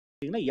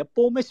பார்த்தீங்கன்னா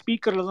எப்போவுமே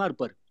ஸ்பீக்கரில் தான்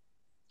இருப்பார்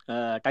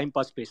டைம்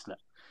பாஸ் ஸ்பேஸில்.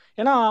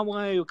 ஏன்னா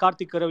அவங்க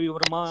கார்த்திக்,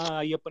 ரவிவர்மா,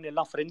 ஐயப்பன்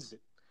எல்லாம் ஃப்ரெண்ட்ஸு.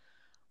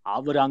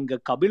 அவர் அங்கே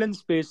கபிலன்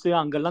ஸ்பேஸு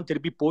அங்கெல்லாம்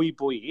திருப்பி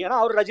போய் ஏன்னா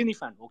அவர் ரஜினி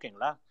ஃபேன்,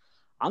 ஓகேங்களா.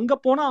 அங்கே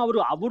போனால்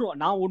அவரும்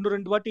நான்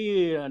 1-2 வாட்டி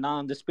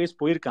நான் அந்த ஸ்பேஸ்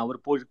போயிருக்கேன் அவர்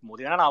போயிருக்கும்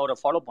போது. ஏன்னா நான் அவரை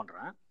ஃபாலோ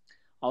பண்ணுறேன்.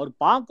 அவர்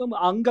பார்க்கும்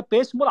அங்கே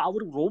பேசும்போது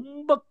அவர்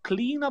ரொம்ப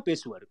க்ளீனாக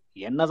பேசுவார்.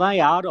 என்னதான்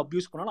யார்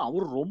அப்யூஸ் பண்ணாலும்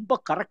அவர் ரொம்ப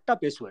கரெக்டாக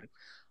பேசுவார்.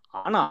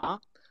 ஆனால்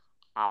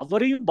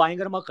அவரையும்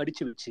பயங்கரமாக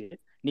கடிச்சு வச்சு,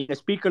 நீங்கள்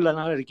ஸ்பீக்கர்ல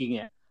தானே இருக்கீங்க,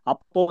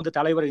 அப்போ அந்த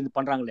தலைவர் இது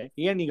பண்றாங்களே,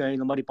 ஏன் நீங்க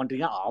இந்த மாதிரி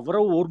பண்றீங்க,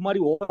 அவரை ஒரு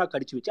மாதிரி ஓவரா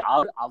கடிச்சு வச்சு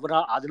அவரா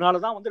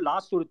அதனாலதான் வந்து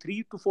லாஸ்ட் ஒரு 3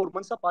 to 4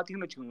 months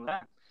பாத்தீங்கன்னு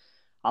வச்சுக்கோங்களேன்,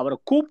 அவரை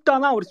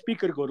கூப்பிட்டாதான் அவர்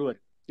ஸ்பீக்கருக்கு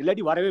வருவார்,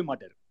 இல்லாட்டி வரவே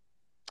மாட்டார்.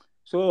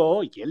 ஸோ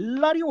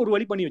எல்லாரையும் ஒரு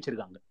வழி பண்ணி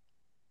வச்சிருக்காங்க.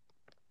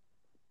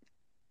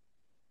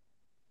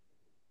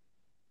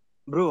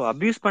 ப்ரோ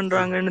அபியூஸ்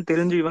பண்றாங்கன்னு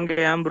தெரிஞ்சு இவங்க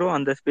ஏன் ப்ரோ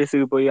அந்த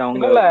ஸ்பேஸுக்கு போய்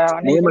அவங்க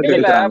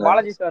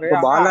பாலாஜி சார்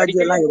பாலாஜி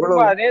எல்லாம் எவ்வளவு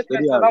அதே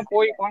ஸ்பேஸ்ல தான்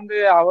போய் உட்காந்து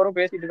அவரும்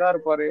பேசிட்டு தான்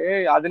இருப்பாரு.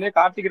 அதுலயே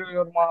கார்த்திக்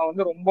ரவிவர்மா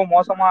வந்து ரொம்ப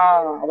மோசமா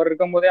அவர்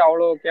இருக்கும் போதே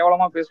அவ்வளவு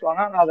கேவலமா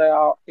பேசுவாங்க. அதை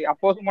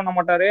அப்போஸும் பண்ண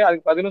மாட்டாரு,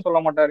 அதுக்கு பதிலும்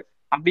சொல்ல மாட்டாரு.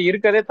 அப்படி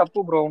இருக்கதே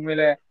தப்பு ப்ரோ.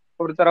 உண்மையில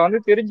ஒருத்தரை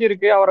வந்து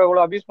தெரிஞ்சிருக்கு அவரை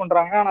இவ்வளவு அபியூஸ்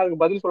பண்றாங்க, ஆனா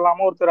அதுக்கு பதில்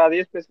சொல்லாம ஒருத்தர்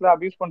அதே ஸ்பேஸ்ல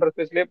அபியூஸ் பண்ற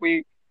ஸ்பேஸ்லயே போய்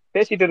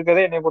பேசிட்டு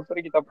இருக்கதே என்னை பொறுத்த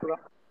வரைக்கும் தப்பு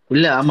தான்.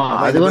 இல்ல ஆமா,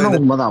 அது வேணும்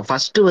உண்மைதான்.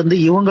 ஃபர்ஸ்ட் வந்து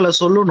இவங்களை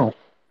சொல்லணும்,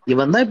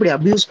 இவன் தான் இப்படி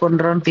அபியூஸ்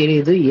பண்றான்னு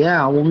தெரியுது,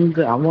 ஏன்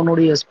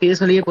அவனுடைய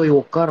ஸ்பேஸ்லயே போய்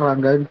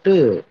உட்கார்றாங்கன்ட்டு.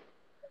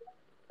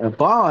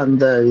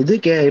 அந்த இது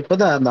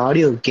இப்பதான் அந்த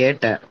ஆடியோ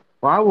கேட்டேன்,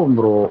 பாவம்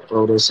ப்ரோ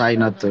ஒரு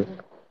சாய்நாத்.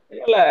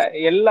 இல்ல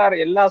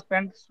எல்லா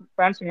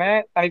ஃபேன்ஸுமே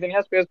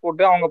தனித்தனியா ஸ்பேஸ்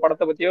போட்டு அவங்க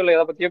படத்தை பத்தியோ இல்ல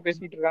எதை பத்தியோ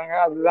பேசிட்டு இருக்காங்க,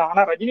 அதுதான்.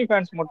 ஆனா ரஜினி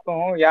ஃபேன்ஸ்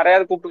மட்டும்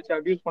யாரையாவது கூப்பிட்டு வச்சு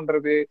அபியூஸ்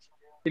பண்றது,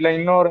 இல்ல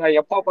இன்னொரு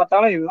எப்ப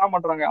பார்த்தாலும் இதுதான்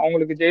பண்றாங்க.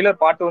 அவங்களுக்கு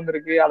ஜெயிலர் பாட்டு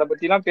வந்திருக்கு, அதை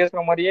பத்தி எல்லாம்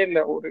பேசுற மாதிரியே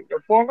இல்ல. ஒரு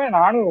எப்பவுமே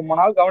நானும் ரொம்ப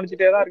நாள்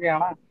கவனிச்சுட்டே தான் இருக்கேன்,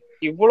 ஆனா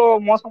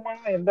இவ்வளவு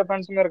மோசமான எந்த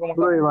ஃபேன்ஸுமே இருக்க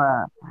மாட்டாங்க.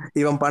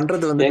 இவன்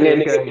பண்றது வந்து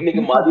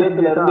இன்னைக்கு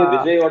மதியத்துல இருந்து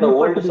விஜயோட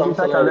ஓல்டு சாங்ஸ்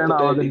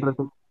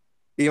எல்லாம்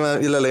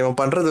இவன்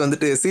பண்றது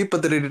வந்துட்டு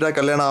சீப்பத்திட்டா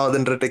கல்யாணம்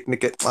ஆகுதுன்ற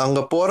டெக்னிக்.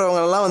 அங்க போறவங்க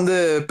எல்லாம் வந்து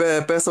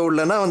பேச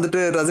விடலன்னா வந்துட்டு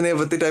ரஜினியை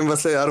பத்தி டைம்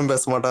பாஸ்ல யாரும்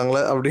பேச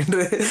மாட்டாங்களே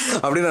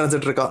அப்படின்னு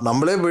நினைச்சிட்டு இருக்கான்.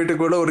 நம்மளே போயிட்டு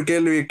கூட ஒரு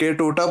கேள்வி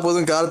கேட்டு விட்டா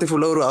போதும், கார்த்திக்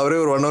ஃபுல்லா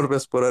அவரே ஒரு 1 hour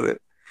பேச போறாரு.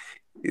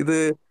 இது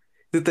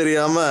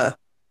தெரியாம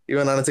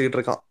இவன் நினைச்சுக்கிட்டு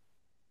இருக்கான்.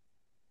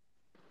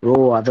 ப்ரோ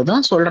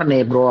அதுதான் சொல்றேனே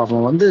ப்ரோ,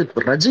 அவன் வந்து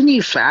ரஜினி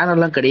ஃபேன்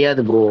எல்லாம்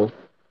கிடையாது ப்ரோ.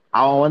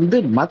 அவன் வந்து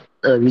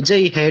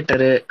விஜய்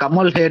ஹேட்டரு,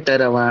 கமல்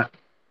ஹேட்டர். அவன்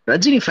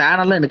ரஜினி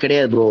ஃபேன் எல்லாம் எனக்கு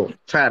கிடையாது ப்ரோ.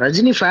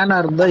 ரஜினி ஃபேனா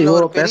இருந்தா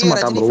இவ்வளவு பேச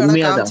மாட்டான் ப்ரோ.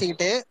 உண்மையாதான்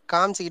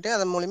காமிச்சுக்கிட்டு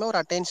அதன் மூலமா ஒரு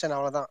அட்டென்ஷன்,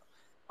 அவ்வளவுதான்.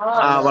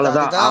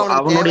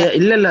 அவனுடைய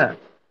இல்ல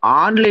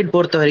ஆன்லைன்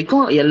பொறுத்த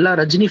வரைக்கும் எல்லா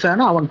ரஜினி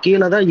ஃபேனும் அவன்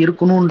கீழே தான்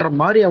இருக்கணும்ன்ற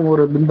மாதிரி அவன்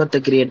ஒரு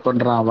பிம்பத்தை கிரியேட்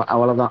பண்றான். அவன்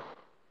அவ்வளவுதான்.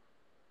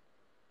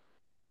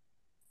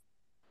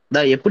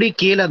 எப்படி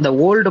கீழே அந்த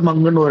ஓல்டு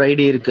மங்குன்னு ஒரு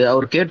ஐடி இருக்கு,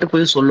 அவர் கேட்டு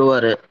போய்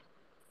சொல்லுவாரு,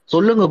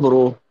 சொல்லுங்க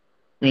ப்ரோ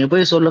நீங்க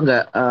போய் சொல்லுங்க,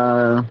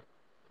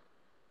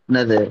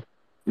 என்னது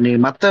நீ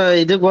மத்த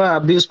இது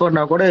அபியூஸ்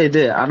பண்ணா கூட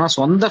இது, ஆனா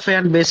சொந்த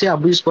ஃபேன் பேஸே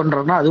அபியூஸ்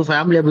பண்றான்னா, அது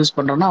ஃபேமிலி அபியூஸ்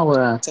பண்றான்னா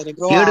அவன்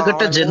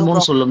கேடுகட்ட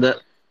ஜென்மம்னு சொல்லுங்க.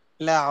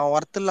 இல்ல அவன்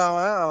ஒர்த் இல்ல,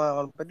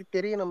 அவன் பத்தி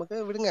தெரியும் நமக்கு,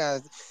 விடுங்க.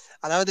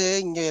 அதாவது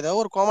இங்க ஏதோ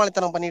ஒரு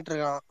கோமாளித்தனம் பண்ணிட்டு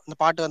இருக்கான் இந்த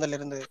பாட்டு வந்ததுல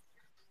இருந்து,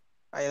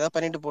 ஏதோ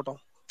பண்ணிட்டு போட்டோம்.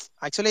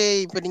 ஆக்சுவலி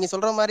இப்ப நீங்க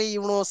சொல்ற மாதிரி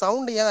இவனும்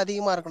சவுண்ட் ஏன்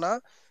அதிகமா இருக்குன்னா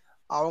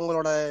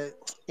அவங்களோட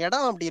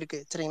இடம் அப்படி இருக்கு,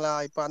 சரிங்களா.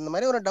 இப்ப அந்த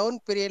மாதிரி ஒரு டவுன்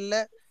பீரியட்ல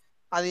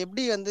அது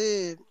எப்படி வந்து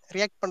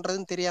ரியாக்ட்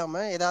பண்றதுன்னு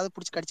தெரியாம ஏதாவது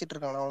புடிச்சு கடிச்சிட்டு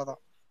இருக்காங்க,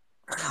 அவ்வளவுதான்.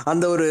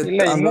 அந்த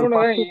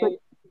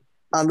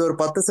ஒரு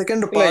 10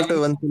 செகண்ட் பாட்டு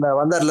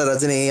வந்தார்ல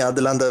ரஜினி,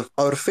 அதுல அந்த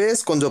அவர்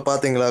ஃபேஸ் கொஞ்சம்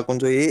பாத்தீங்களா,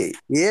 கொஞ்சம்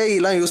ஏஐ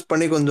எல்லாம் யூஸ்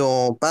பண்ணி கொஞ்சம்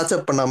பேட்ச்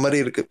அப் பண்ண மாதிரி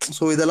இருக்கு.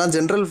 சோ இதெல்லாம்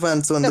ஜெனரல்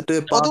ஃபேன்ஸ் வந்துட்டு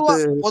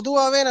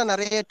பொதுவாவே நான்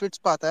நிறைய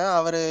ட்வீட்ஸ் பார்த்தேன்.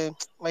 அவரு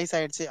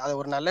வயசாயிடுச்சு, அது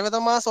ஒரு நல்ல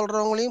விதமா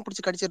சொல்றவங்களையும்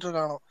புடிச்சு கடிச்சிட்டு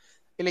இருக்கானோ,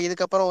 இல்ல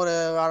இதுக்கப்புறம் ஒரு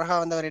அழகா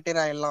வந்து ரிட்டையர்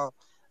ஆயிடலாம்,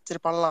 சரி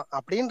பண்ணலாம்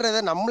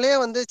அப்படின்றத நம்மளே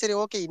வந்து சரி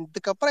ஓகே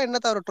இதுக்கப்புறம்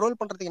என்னத்த அவர் ட்ரோல்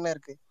பண்றதுக்கு என்ன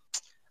இருக்கு,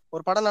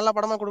 ஒரு படம் நல்ல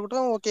படமா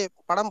கொடுக்கட்டும், ஓகே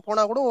படம்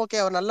போனா கூட ஓகே,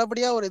 அவர்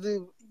நல்லபடியா ஒரு இது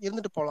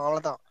இருந்துட்டு போலாம்,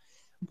 அவ்வளவுதான்.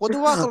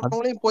 பொதுவா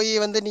சொல்றவங்களையும் போய்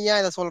வந்து நீ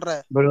ஏன் இதை சொல்ற,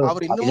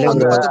 அவர் இன்னமும்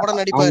வந்து 10 படம்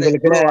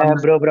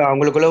நடிப்பாரு.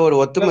 அவங்களுக்குள்ள ஒரு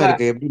ஒத்துமை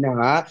இருக்கு.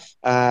 எப்படின்னா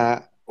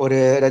ஒரு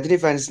ரஜினி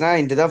ஃபேன்ஸ்னா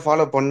இதுதான்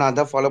ஃபாலோ பண்ணா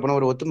அதான் ஃபாலோ பண்ண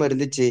ஒரு ஒத்துமை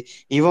இருந்துச்சு.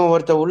 இவன்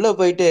ஒருத்த உள்ள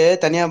போயிட்டு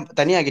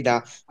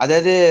தனியாக்கிட்டான்.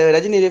 அதாவது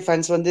ரஜினி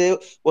ஃபேன்ஸ் வந்து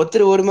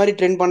ஒருத்தர் ஒரு மாதிரி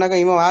ட்ரெண்ட் பண்ணாக்கா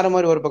இவன் வேற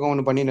மாதிரி ஒரு பக்கம்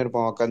ஒண்ணு பண்ணின்னு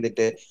இருப்பான்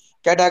உட்காந்துட்டு.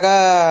 கேட்டாக்கா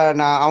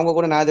அவங்க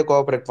கூட நான்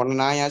கோஆபரேட்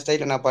பண்ணேன், நான் என்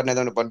ஸ்டைல நான் பண்ண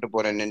ஒண்ணு பண்ணிட்டு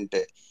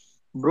போறேன்னுட்டு.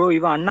 ப்ரோ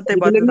இவன் அண்ணத்தை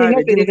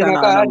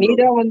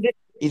நீதான் வந்து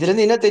இதுல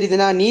இருந்து என்ன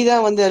தெரியுதுன்னா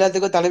நீதான் வந்து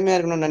எல்லாத்துக்கும் தலைமையா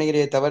இருக்கணும்னு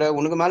நினைக்கிறே தவிர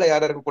உனக்கு மேல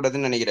யாரும்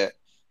இருக்கக்கூடாதுன்னு நினைக்கிற.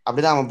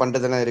 அப்படிதான் அவன்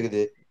பண்றதெல்லாம்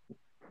இருக்குது.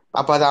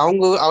 அப்ப அது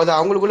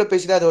அவங்களுக்குள்ள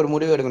பேசிதான் அது ஒரு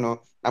முடிவு எடுக்கணும்.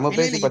 நம்ம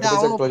பேசி 10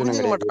 பேர்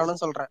புரிஞ்சுக்க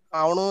மாட்டானு சொல்றேன்.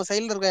 அவனும்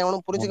சைடுல இருக்க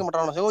அவனும் புரிஞ்சுக்க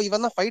மாட்டானு.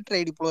 இவன் தான் ஃபைட்டர்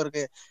ஐடி போல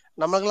இருக்கு,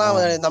 நமக்கெல்லாம்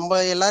நம்ம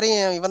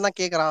எல்லாரையும் இவன் தான்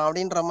கேக்குறான்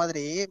அப்படின்ற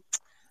மாதிரி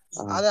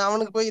அது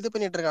அவனுக்கு போய் இது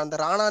பண்ணிட்டு இருக்கான். அந்த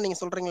ராணா நீங்க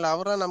சொல்றீங்களா,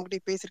 அவர்லாம்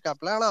நம்மகிட்ட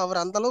பேசிருக்காப்ல, ஆனா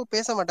அவர் அந்த அளவுக்கு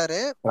பேச மாட்டாரு.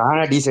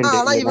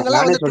 ஆனா இவங்க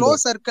எல்லாம் வந்து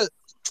க்ளோஸ் சர்க்கிள்,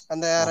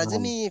 அந்த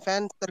ரஜினி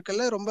ஃபேன்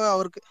சர்க்கிள்ல ரொம்ப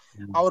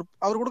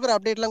அவர் கொடுக்குற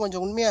அப்டேட் எல்லாம்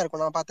கொஞ்சம் உண்மையா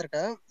இருக்கும். நான்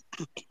பாத்திருக்கேன்.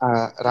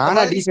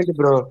 Rana decent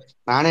bro.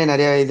 நானே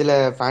நிறைய இதுல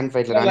ஃபேன்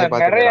ஃபைட்ல நானே நிறைய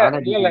பாத்துருக்கேன். ராணா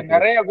இல்ல டீசென்ட்.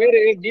 நிறைய பேரு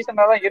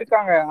டீசெண்டா தான்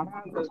இருக்காங்க. ஆனா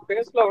அந்த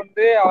ஸ்பேஸ்ல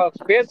வந்து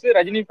ஸ்பேஸ்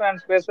ரஜினி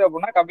ஃபேன் ஸ்பேஸ்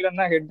அப்படின்னா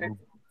கபிலன் தான் ஹெட்.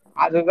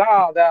 அதுதான்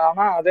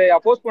ஆனா அதை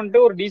அப்போஸ்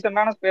பண்ணிட்டு ஒரு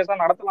டீசென்டான ஸ்பேஸா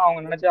நடத்தலாம்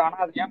அவங்க நினைச்சு. ஆனா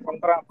அது ஏன் பண்ண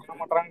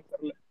மாட்டாங்கன்னு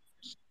தெரியல.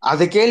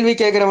 அத கேள்வி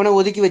கேட்கறவன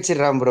ஒதுக்கி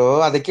வச்சிடறான் ப்ரோ.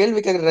 அத கேள்வி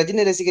கேட்கற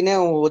ரஜினி ரசிகனே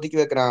அவன் ஒதுக்கி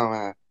வைக்கிறான்.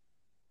 அவன்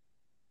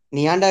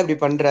நீ ஏன்டா இப்படி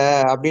பண்ற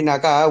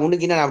அப்படின்னாக்கா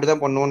உனக்கு என்ன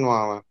அப்படிதான் பண்ணுவான்னு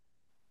அவன்.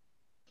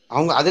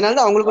 அவங்க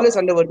அதனால அவங்களுக்குள்ளே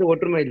சண்டை வருது,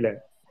 ஒற்றுமை இல்ல.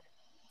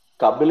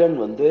 கபிலன்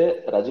வந்து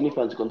ரஜினி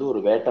ஃபேன்ஸ்க்கு வந்து ஒரு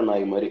வேட்டை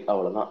நாய் மாதிரி,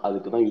 அவ்வளவுதான்.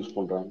 அதுக்கு தான் யூஸ்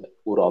பண்றாங்க.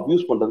 ஒரு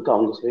அபியூஸ் பண்றதுக்கு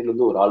அவங்க சைட்ல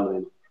இருந்து ஒரு ஆள்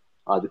வேணும்,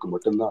 அதுக்கு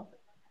மட்டும்தான்.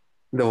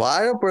 இந்த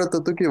வாழைப்பழத்தை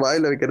தூக்கி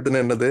வாயில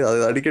வைக்கிறதுன்னு என்னது, அது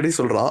அடிக்கடி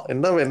சொல்றான்.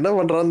 என்ன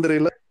பண்றான்னு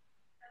தெரியல.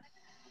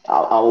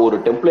 அவன் ஒரு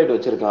டெம்ப்ளேட்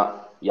வச்சிருக்கான்.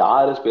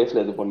 யாரு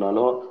ஸ்பேஸ்ல இது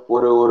பண்ணாலும்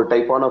ஒரு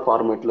டைப்பான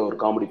ஃபார்மேட்ல ஒரு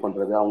காமெடி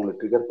பண்றது, அவங்களை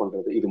ட்ரிகர்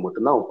பண்றது, இது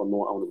மட்டும்தான் அவன்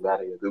பண்ணுவான். அவனுக்கு வேற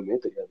எதுவுமே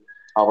தெரியாது.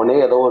 அவனே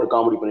ஏதோ ஒரு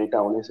காமெடி பண்ணிட்டு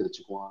அவனே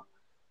சிரிச்சுக்குவான்.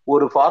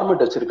 ஒரு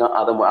ஃபார்மேட் வச்சிருக்கான்.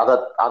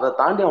 அதை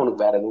தாண்டி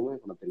அவனுக்கு வேற எதுவுமே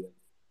பண்ண தெரியாது.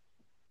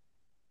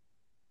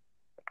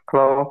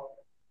 ஹலோ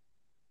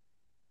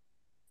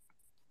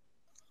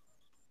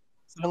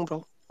சொல்லுங்க ப்ரோ.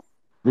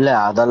 இல்ல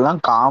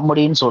அதெல்லாம்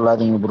காமெடின்னு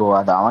சொல்லாதீங்க ப்ரோ,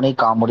 அது அவனே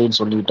காமெடின்னு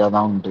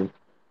சொல்லிக்கிட்டாதான் உண்டு.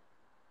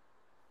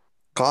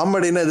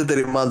 காமெடினா எது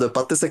தெரியுமா, அந்த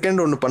 10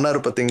 செகண்ட் ஒண்ணு பண்ணாரு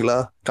பாத்தீங்களா,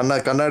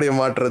 கண்ணாடியை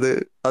மாட்டுறது,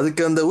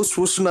 அதுக்கு அந்த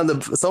உஷ்னு அந்த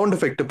சவுண்ட்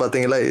எஃபெக்ட்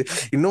பாத்தீங்களா.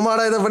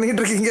 இன்னுமாடா இதை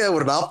பண்ணிட்டு இருக்கீங்க,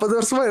 ஒரு 40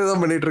 வருஷமா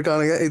இதான் பண்ணிட்டு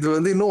இருக்கானுங்க, இது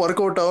வந்து இன்னும்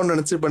ஒர்க் அவுட் ஆகும்னு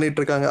நினைச்சு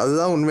பண்ணிட்டு இருக்காங்க.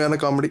 அதுதான் உண்மையான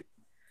காமெடி.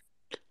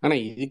 ஆனா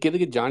இதுக்கு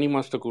எதுக்கு ஜானி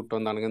மாஸ்டர் கூப்பிட்டு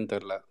வந்தானுங்கன்னு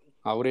தெரியல.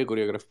 அவரே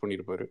கொரியோகிராஃப்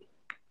பண்ணிருப்பாரு.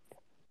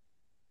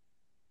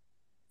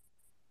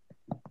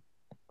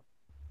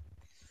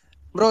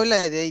 ப்ரோ இல்ல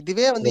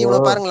இதுவே வந்து இவனை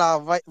பாருங்களா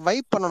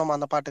வைப் பண்ணணுமா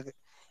அந்த பாட்டுக்கு.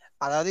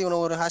 அதாவது இவனை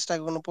ஒரு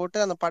ஹேஷ்டாக் ஒன்று போட்டு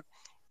அந்த பாட்டு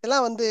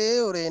இதெல்லாம் வந்து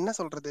ஒரு என்ன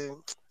சொல்றது,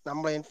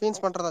 நம்ம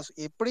இன்ஃப்ளூயன்ஸ் பண்றதா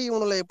எப்படி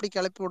இவனுல எப்படி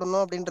கிளப்பி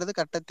விடணும் அப்படின்றது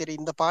கரெக்டா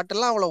தெரியும். இந்த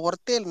பாட்டெல்லாம் அவ்வளவு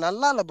ஒர்த்தே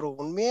நல்லா இல்ல ப்ரோ.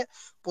 உண்மையே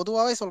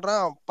பொதுவாவே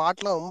சொல்றேன்,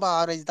 பாட்டுலாம் ரொம்ப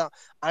ஆவரேஜ் தான்.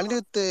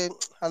 அனிருத்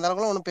அந்த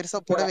அளவுக்குலாம் ஒன்றும் பெருசா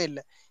போடவே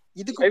இல்லை.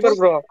 இதுக்கு போய்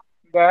ப்ரோ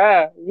இந்த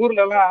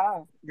ஊர்ல எல்லாம்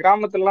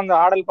கிராமத்துல எல்லாம் இந்த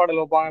ஆடல் பாடல்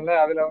வைப்பாங்கல்ல,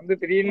 அதுல வந்து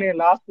திடீர்னு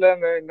லாஸ்ட்ல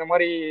இந்த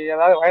மாதிரி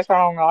ஏதாவது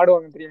வயசானவங்க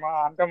ஆடுவாங்க தெரியுமா,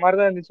 அந்த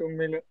மாதிரிதான் இருந்துச்சு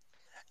உண்மையில.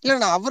 இல்ல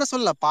நான் அவரை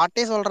சொல்ல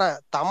பாட்டே சொல்றேன்,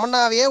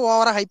 தமன்னாவே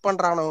ஓவரா ஹைப்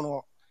பண்றானு.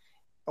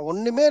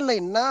 ஒண்ணுமே இல்ல,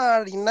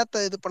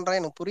 என்னத்த இது பண்றான்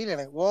எனக்கு புரியல.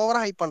 எனக்கு ஓவரா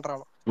ஹைப்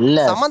பண்றானோ. இல்ல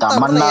சமந்தா கூட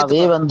நான் தமன்னாவே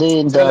ஏத்துப்பேன். வந்து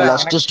இந்த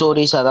லஸ்ட்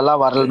ஸ்டோரிஸ்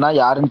அதெல்லாம் வரலன்னா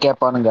யாருன்னு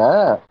கேட்பானுங்க.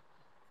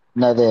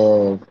 என்னது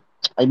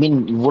ஐ மீன்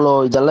இவ்வளோ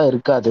இதெல்லாம்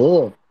இருக்காது.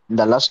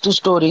 இந்த லஸ்ட்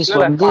ஸ்டோரிஸ்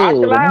வந்து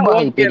ரொம்ப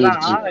ஹைப்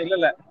ஏறிடுச்சு.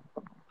 இல்ல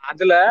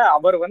அதுல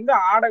அவர் வந்து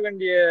ஆட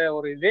வேண்டிய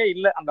ஒரு இதே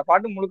இல்ல. அந்த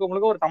பாட்டு முழுக்க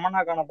முழுக்க ஒரு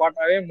தமன்னாக்கான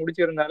பாட்டாவே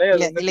முடிச்சிருந்தாலே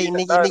அது வந்து இல்ல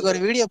இன்னைக்கு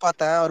ஒரு வீடியோ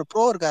பார்த்தேன், ஒரு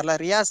ப்ரோ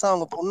இருக்காருல ரியாஸா,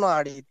 அவங்க பொண்ணு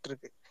ஆடிட்டு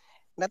இருக்கு.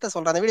 என்னத்த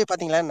சொல்ற, அந்த வீடியோ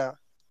பாத்தீங்களா என்ன?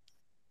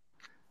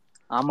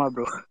 ஆமா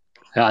ப்ரோ,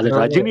 அது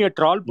ரஜினியை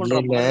ட்ரால் பண்ற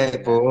மாதிரி.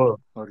 இப்போ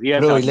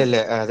ப்ரோ இல்ல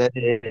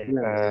அதாவது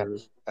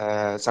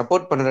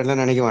சப்போர்ட் பண்றதுல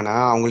நினைக்க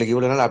வேணாம். அவங்களுக்கு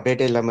இவ்வளவு நாள்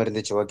அப்டேட்டே இல்லாம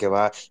இருந்துச்சு,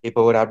 ஓகேவா. இப்போ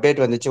ஒரு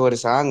அப்டேட் வந்துச்சு, ஒரு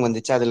சாங்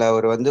வந்துச்சு, அதுல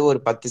அவர் வந்து ஒரு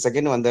 10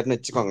 செகண்ட் வந்தாருன்னு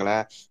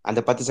வச்சுக்கோங்களேன். அந்த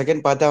 10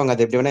 செகண்ட் பார்த்து அவங்க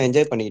அதை எப்படி வேணா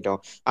என்ஜாய்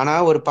பண்ணிக்கிட்டோம். ஆனா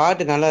ஒரு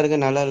பாட்டு நல்லா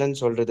இருக்கு நல்லா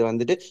இல்லைன்னு சொல்றது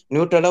வந்துட்டு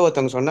நியூட்ரலா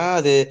ஒருத்தவங்க சொன்னா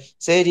அது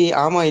சரி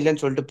ஆமா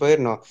இல்லைன்னு சொல்லிட்டு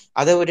போயிடணும்.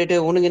 அதை விட்டுட்டு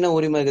உனக்கு என்ன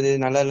உரிமை இருக்குது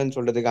நல்லா இல்லைன்னு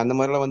சொல்றதுக்கு, அந்த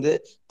மாதிரிலாம் வந்து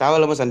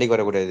தேவையில்லாம சண்டைக்கு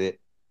வரக்கூடாது.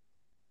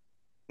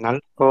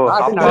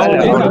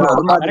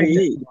 அது மாதிரி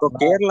இப்போ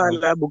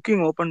கேரளால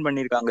புக்கிங் ஓபன்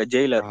பண்ணிருக்காங்க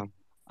ஜெயிலர்.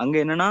 அங்க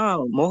என்னன்னா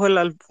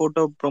மோகன்லால்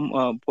போட்டோ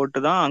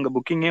போட்டுதான் அங்க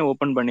புக்கிங்கே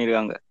ஓபன்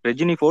பண்ணிருக்காங்க.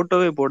 ரஜினி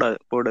போட்டோவே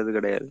போடுறது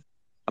கிடையாது.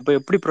 அப்ப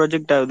எப்படி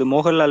ப்ரொஜெக்ட் ஆகுது?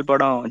 மோகன்லால்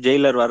படம்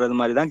ஜெயிலர் வர்றது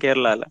மாதிரிதான்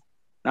கேரளால.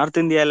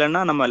 நார்த்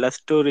இந்தியாலன்னா நம்ம லவ்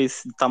ஸ்டோரிஸ்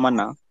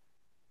தமன்னா.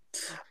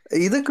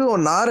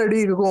 இதுக்கும்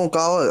நாரடிக்கும்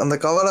அந்த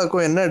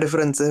கவலாக்கும் என்ன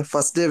டிஃபரன்ஸ்?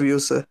 ஃபர்ஸ்ட் டே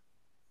வியூஸ்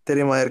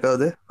தெரியுமா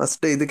இருக்காது?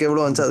 ஃபர்ஸ்ட் டே இதுக்கு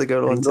எவ்வளவு வந்துச்சு, அதுக்கு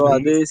எவ்வளவு வந்துச்சு?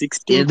 அது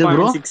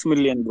 16.6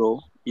 மில்லியன் ப்ரோ.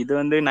 இது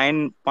வந்து 9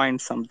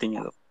 பாயிண்ட் சம்திங்.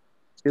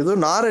 ஏதோ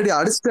நாரடி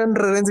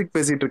அடிஸ்டன்ற ரேஞ்சுக்கு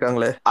பேசிட்டு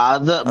இருக்காங்களே.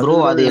 அத ப்ரோ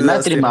அது என்ன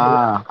தெரியுமா,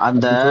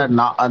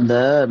 அந்த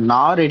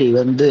நாரடி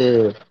வந்து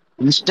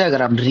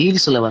இன்ஸ்டாகிராம்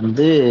ரீல்ஸ்ல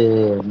வந்து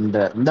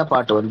இந்த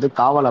பாட்டு வந்து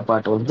காவலா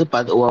பாட்டு வந்து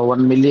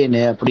 1 மில்லியன்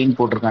அப்படின்னு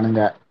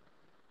போட்டிருக்கானுங்க.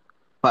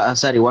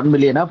 சாரி 1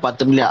 மில்லியனா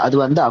 10 மில்லியன், அது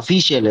வந்து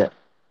அபிஷியல்.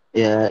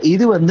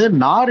 இது வந்து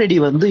நாரடி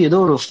வந்து ஏதோ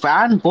ஒரு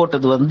ஃபேன்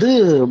போட்டது வந்து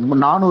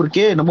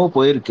 400K என்னமோ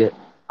போயிருக்கு.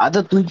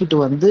 அதை தூக்கிட்டு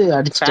வந்து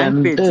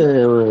அடிச்சிட்டான்ட்டு.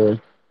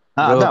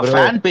 அதான்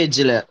ஃபேன்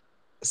பேஜ்ல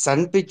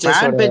சன்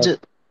பிக்சர்ஸோட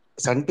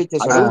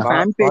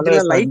ஃபேன் பேஜ்ல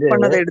லைக்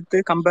பண்ணதை எடுத்து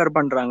கம்பேர்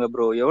பண்றாங்க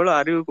ப்ரோ. எவ்வளவு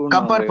அறிவு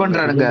கம்பேர்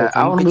பண்றானுங்க.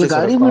 அவங்களுக்கு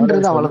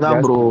அறிவுன்றது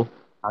அவ்வளவுதான் ப்ரோ.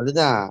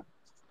 அதுதான்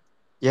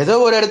ஏதோ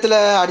ஒரு இடத்துல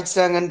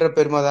அடிச்சிட்டாங்கன்ற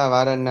பெருமை தான்,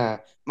 வேற என்ன.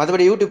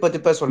 மத்தபடி யூடியூப் பத்தி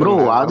ப்ரோ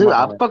அது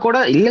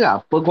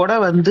அப்ப கூட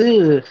வந்து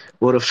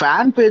ஒரு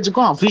ஃபேன்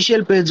பேஜுக்கும்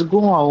அபிஷியல்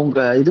பேஜுக்கும் அவங்க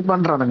இது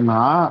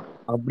பண்றானுங்கன்னா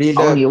அப்படி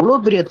அவங்க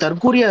எவ்வளவு பெரிய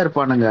தற்கூரியா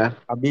இருப்பானுங்க.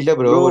 அப்படி இல்ல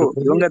ப்ரோ,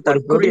 இவங்க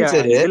தற்கூரியா.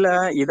 இதுல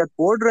இத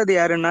போடுறது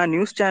யாருன்னா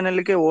நியூஸ்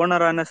சேனலுக்கே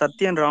ஓனரான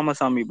சத்யன்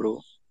ராமசாமி ப்ரோ.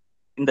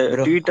 இந்த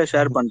ப்ரோ ட்வீட்டை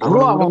ஷேர் ப்ரோ பண்றது.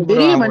 அவனை அவன் விடுங்க ப்ரோ,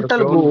 பெரிய அவன் ஒரு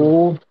மென்டல் ப்ரோ.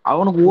 க்ளோன்.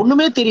 அவனுக்கு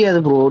ஒண்ணுமே தெரியாது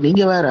ப்ரோ.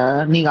 நீங்க வேற,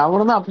 நீங்க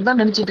அவனதான்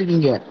அப்படிதான் நினைச்சிட்டு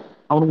இருக்கீங்க.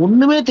 அவனுக்கு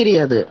ஒண்ணுமே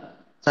தெரியாது.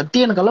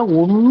 சத்தியனுக்கெல்லாம்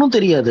ஒன்னும்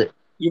தெரியாது.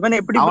 இவன்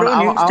எப்படி அவன் ப்ரோ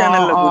அவன் நியூஸ் அவன்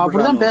சேனல்ல அவன்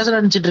அப்படிதான் கூப்பிடுறானோ? பேச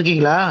நினைச்சிட்டு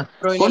இருக்கீங்களா?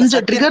 ப்ரோ இல்ல கொஞ்சம்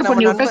சத்யனுக்கு ட்ரிகர் நம்ம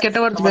பண்ணி விட்டா நண்பர், கெட்ட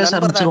வார்த்தை நம்ம பேச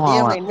நண்பர் தான், ஆரம்பிச்சிருவான்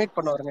டிஎம்ல அவன். இன்வைட்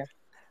பண்ணுவாருங்க.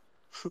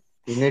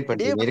 இன்வைட்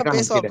பண்ணிட்டீங்க. டிஎம்ல தான் இருக்கானா கீழே?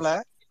 பேசுவாப்ல.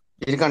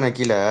 இருக்கானா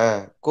கீழே?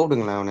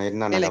 கூப்பிடுங்களேன் அவனை. இல்ல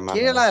இருந்தானாக்கா மேல.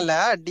 கீழலாம் இல்ல,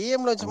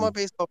 டிஎம்ல சும்மா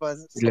பேசுவாப்பா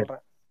இல்ல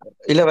சொல்றேன்.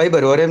 இல்ல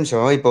வைபர், ஒரே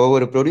நிமிஷம். இப்போ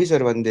ஒரு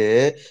ப்ரொடியூசர் வந்து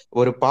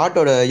ஒரு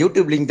பாட்டோட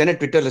யூடியூப் லிங்க் தானே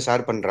ட்விட்டர்ல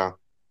ஷேர் பண்றான்.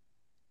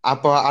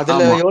 அப்போ ஆமா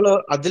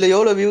அதுல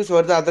எவ்வளவு வியூஸ்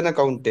வருது அதானே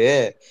கவுண்ட்.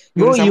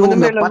 ப்ரோ. இவனுக்கு இவங்க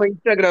சம்பந்தமே இல்லாம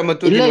இன்ஸ்டாகிராம இல்ல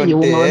தூக்கின்னு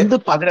வந்துட்டு இவங்க வந்து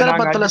அதுல பத்தல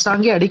நாங்க பத்தல அஜித்.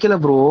 சாங்கே அடிக்கல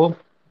ப்ரோ.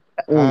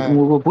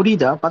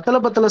 புரியுதா?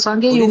 பத்தல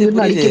சாங்கே இவங்க புரியுது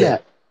இன்னும் புரியுது. அடிக்கல.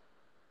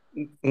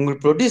 உங்க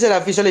ப்ரொடியூசர்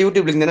அபிஷியலா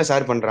யூடியூப் லிங்க் தானே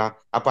ஷேர் பண்றான்.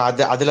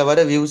 அப்ப அதுல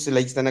வர வியூஸ்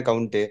லைக்ஸ் தானே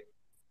கவுண்ட்.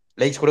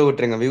 லைக்ஸ் கூட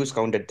விட்டுருங்க, வியூஸ்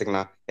கவுண்ட்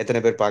எடுத்துக்கலாம், எத்தனை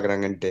பேர்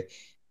பாக்குறாங்கன்ட்டு.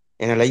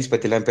 ஏன்னா லைக்ஸ்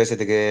பத்தி எல்லாம்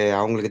பேசுறதுக்கு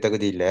அவங்களுக்கு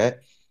தகுதி இல்ல.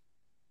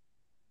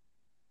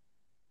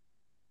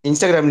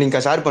 இன்ஸ்டாகிராம் லிங்கா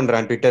ஷேர்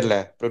பண்றான் ட்விட்டர்ல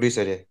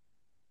ப்ரொடியூசர்.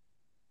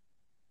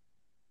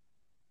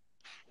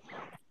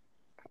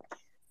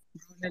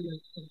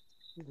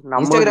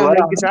 நம்மளுக்கு இன்ஸ்டாகிராம் வர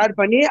லிங்க் ஷேர்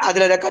பண்ணி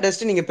அதுல ரெக்கார்ட்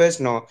அடிச்சு நீங்க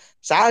பேசணும்.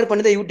 ஷேர்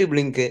பண்ணது யூடியூப்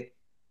லிங்க்.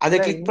 அதை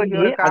இல்ல கிளிக் இன்னைக்கு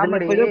பண்ணி ஒரு அதுல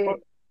காமெடி, போய்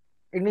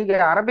இன்னைக்கு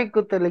அரபிக்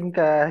குத்து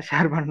லிங்க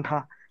ஷேர்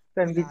பண்றான்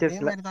இல்ல அதே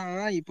ஃபீச்சர்ஸ்ல.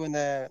 மாதிரிதான் இப்போ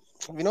இந்த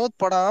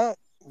வினோத் படம்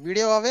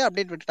வீடியோவாவே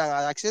அப்டேட் விட்டுட்டாங்க.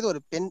 அது ஆக்சுவலி ஒரு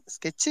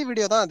ஸ்கெட்ச்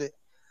வீடியோ தான் அது.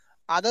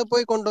 அதை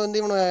போய் கொண்டு வந்து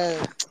இவனு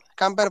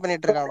கம்பேர்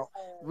பண்ணிட்டு இருக்கானோ.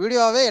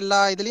 வீடியோவே எல்லா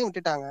இதுலயும்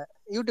விட்டுட்டாங்க,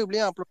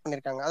 யூடியூப்லயும் அப்லோட்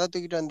பண்ணிருக்காங்க. அதை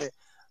தூக்கிட்டு வந்து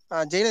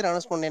ஜெயிலர்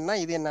அனௌன்ஸ் பண்ணேன்னா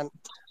இது என்னன்னு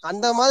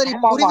அந்த மாதிரி ஆமா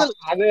ஆமா, புரிதல்.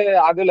 அது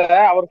அதுல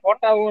அவர்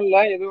போட்டோவும் இல்ல,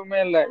 எதுவுமே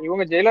இல்ல.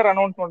 இவங்க ஜெயிலர்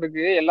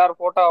அனௌன்ஸ்மெண்ட்டுக்கு எல்லாரும்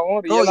போட்டோவும்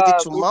ப்ரோ ரியலா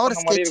இது சும்மா ஷூட் ஒரு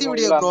பண்ண மாதிரி ஸ்கெட்ச் இருக்கும்.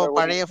 வீடியோ இதுல ப்ரோ. அந்த ஒரு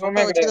பழைய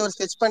இதுவுமே போட்டோ வச்சு கிடையாது. ஒரு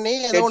ஸ்கெட்ச் பண்ணி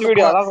ஏதோ ஸ்கெட்ச் ஒண்ணு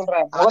வீடியோ அதான்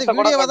சொல்றேன், அது முகத்தை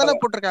கூட வீடியோவா தானே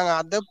காட்டல. போட்டிருக்காங்க.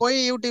 அதை போய்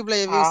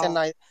யூடியூப்ல வியூஸ்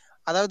என்ன?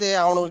 அதாவது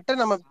அவனுக்கிட்ட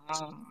நம்ம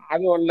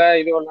அது இல்ல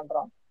இது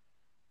இல்லன்றான்.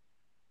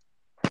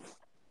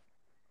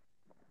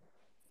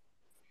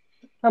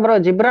 ப்ரோ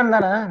ஜிப்ரான்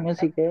தானே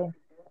மியூசிக்?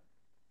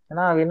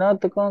 ஏன்னா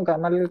வினோத்துக்கும்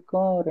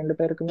கமலுக்கும் ரெண்டு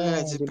பேருக்குமே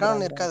இல்ல ஜிப்ரான்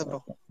ஜிப்ரான் இருக்காது ப்ரோ.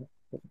 தான்.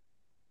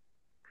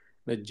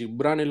 இந்த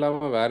ஜிப்ரான்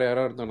இல்லாம வேற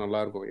யாரா இருந்தா நல்லா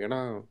இருக்கும். ஏன்னா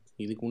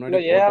இதுக்கு இல்ல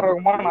முன்னாடி ஏஆர் போட்ட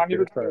ரகுமான், படத்துல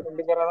அனிருத் பெருசா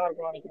 2 பேரா தான்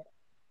இருக்கும்னு நினைக்கிறேன்.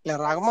 இல்ல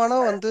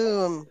ரகுமானும் வந்து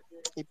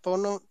இப்போ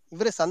ஒன்னும்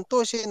இவரு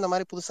சந்தோஷ் இந்த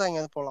மாதிரி புதுசா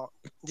எங்கேயாவது போலாம்,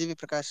 ஜிவி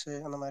பிரகாஷ்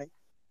அந்த மாதிரி.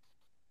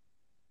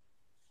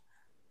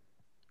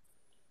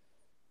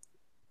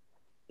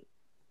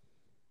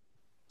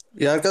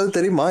 யாருக்காவது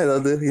தெரியுமா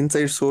ஏதாவது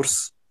இன்சைட் சோர்ஸ்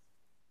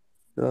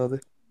ஏதாவது?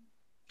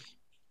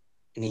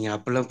 நீங்க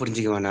அப்பெல்லாம்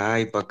புரிஞ்சுக்க வேணாம்.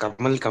 இப்ப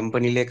கமல்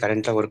கம்பெனிலே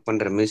கரண்டா ஒர்க்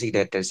பண்ற மியூசிக்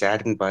டைரக்டர்ஸ்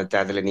யாருன்னு பார்த்து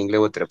அதுல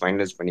நீங்களே ஒருத்தர்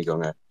ஃபைனலைஸ்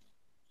பண்ணிக்கோங்க.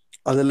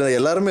 அதுல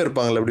எல்லாருமே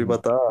இருப்பாங்களா எப்படி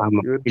பார்த்தா?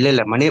 ஆமா. இல்ல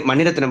இல்ல,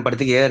 மணிரத்னம்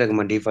படத்துக்கு ஏஆர்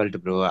ரகுமான் டிஃபால்ட்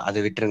ப்ரோ,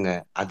 அதை விட்டுருங்க.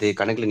 அது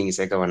கணக்குல நீங்க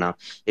சேர்க்க வேணாம்.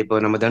 இப்போ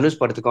நம்ம தனுஷ்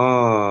படத்துக்கும்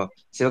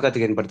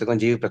சிவகார்த்திகேயன்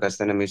படத்துக்கும் ஜிவி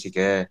பிரகாஷ் தானே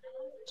மியூசிக்கு.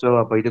 ஸோ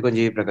அப்போ இதுக்கும்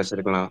ஜிவி பிரகாஷ்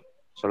இருக்கலாம்,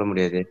 சொல்ல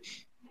முடியாது.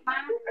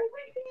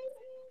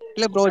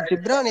 இல்ல ப்ரோ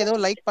ஜிப்ரான்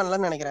எதுவும் லைக்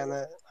பண்ணலன்னு நினைக்கிறேன்.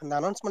 அந்த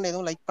அனௌன்ஸ்மெண்ட்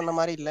எதுவும் லைக் பண்ண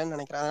மாதிரி இல்லைன்னு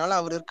நினைக்கிறேன். அதனால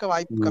அவர் இருக்க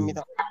வாய்ப்பு கம்மி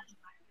தான்.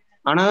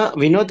 ஆனா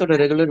வினோத்தோட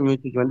ரெகுலர்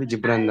மியூசிக் வந்து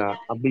ஜிப்ரான் தான்.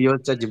 அப்படி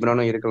யோசிச்சா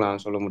ஜிப்ரானும் இருக்கலாம்,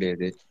 சொல்ல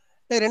முடியாது.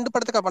 2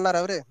 படத்துக்கா பண்ணாரு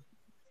அவரு?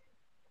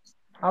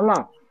 ஆமா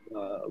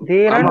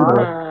தீரன், ஆமா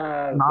bro.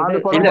 இது 4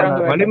 படம் இல்ல பண்ணாரு.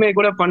 சித்திரங்கவேட்டை. வலிமை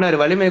கூட பண்ணாரு.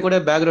 வலிமை கூட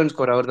பேக்ரவுண்ட்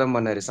ஸ்கோர் அவர் தான்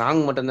பண்ணாரு.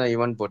 சாங் மட்டும் தான்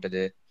இவன்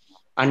போட்டது.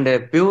 அண்ட்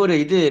பியூர்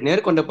இது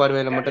நேர்கொண்ட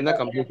பார்வையில மட்டும் தான்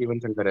கம்ப்ளீட்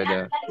ஈவென்ட் சங்கராஜா.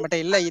 பட்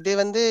இல்ல இது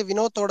வந்து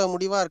வினோத்தோட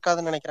முடிவா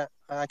இருக்காதுன்னு நினைக்கிறேன்.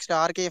 ஆக்சுவலி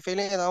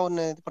ஆர்கேஎஃப்ஐலயும் ஏதாவது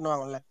ஒண்ணு இது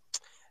பண்ணுவாங்கல்ல.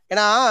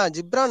 ஏன்னா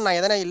ஜிப்ரான் நான்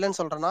எதனா இல்லைன்னு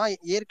சொல்றேன்னா,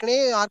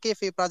 ஏற்கனவே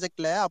ஆர்கேஎஃப்ஐ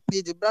ப்ராஜெக்ட்ல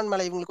அப்படியே ஜிப்ரான்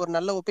மேல இவங்களுக்கு ஒரு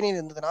நல்ல ஒப்பீனியன்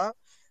இருந்ததுன்னா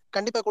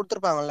கண்டிப்பா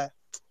கொடுத்துருப்பாங்கல்ல.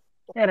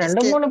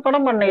 2-3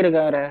 படம்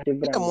பண்ணிருக்காரு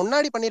இல்ல ஜிப்ரான்.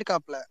 முன்னாடி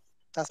பண்ணிருக்காப்ல.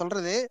 நான்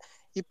சொல்றது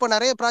இப்போ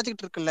நிறைய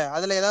ப்ராஜெக்ட் இருக்குல்ல,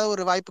 அதுல ஏதாவது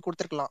ஒரு வாய்ப்பு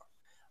கொடுத்துருக்கலாம்.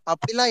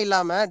 அப்படிலாம்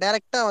இல்லாம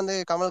டைரக்டா வந்து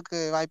கமலுக்கு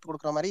வாய்ப்பு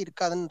கொடுக்குற மாதிரி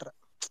இருக்காதுன்ற.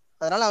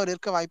 அதனால அவர்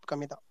இருக்க வாய்ப்பு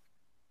கம்மி தான்.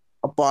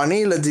 அப்போ அணி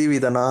இல்ல ஜிவி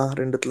தானா?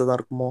 ரெண்டுத்துல தான்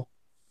இருக்குமோ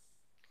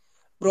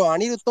ப்ரோ?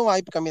 அனிருத்தும்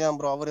வாய்ப்பு கம்மி தான்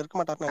ப்ரோ. அவர் இருக்க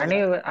மாட்டாருன்னு அணி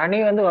நினைக்கிறேன். அணி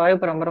வந்து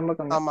வாய்ப்பு ரொம்ப ரொம்ப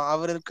கம்மி. ஆமா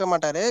அவர் இருக்க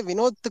மாட்டாரு.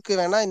 வினோத்துக்கு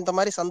வேணா இந்த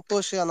மாதிரி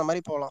சந்தோஷ் அந்த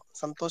மாதிரி போகலாம்.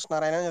 சந்தோஷ்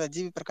நாராயணன் இல்ல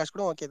ஜிவி பிரகாஷ்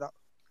கூட ஓகே தான்.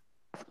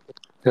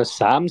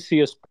 சாம்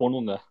சிஎஸ்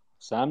போகணுங்க.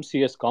 சாம்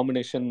சிஎஸ்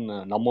காம்பினேஷன்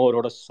நம்ம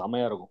ஊரோட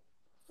செமையா இருக்கும்.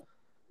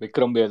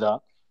 விக்ரம் வேதா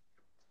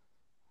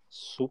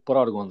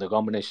சூப்பரா இருக்கும் அந்த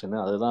காம்பினேஷன்.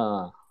 அதுதான்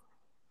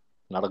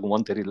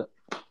நடக்குமான்னு தெரியல.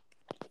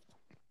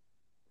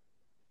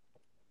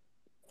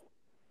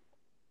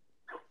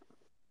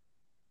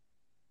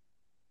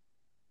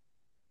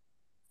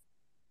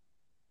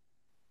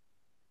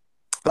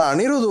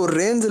 அனிருத் ஒரு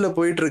ரேஞ்சில்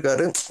போயிட்டு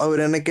இருக்காரு. அவர்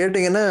என்ன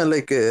கேட்டீங்கன்னா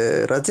லைக்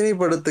ரஜினி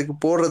படத்துக்கு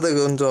போடுறத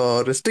கொஞ்சம்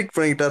ரெஸ்ட்ரிக்ட்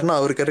பண்ணிக்கிட்டாருன்னா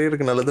அவர்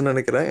கரியருக்கு நல்லதுன்னு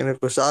நினைக்கிறேன்.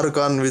 எனக்கு ஷாருக்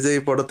கான் விஜய்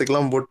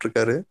படத்துக்குலாம்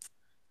போட்டிருக்காரு.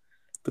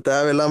 இப்போ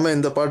தேவையில்லாம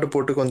இந்த பாட்டு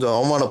போட்டு கொஞ்சம்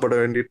அவமானப்பட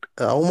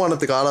வேண்டிட்டு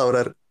அவமானத்துக்கு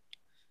ஆளாகிறாரு.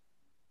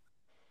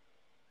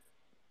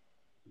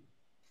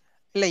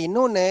 இல்ல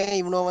இன்னொன்னு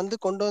இவனை வந்து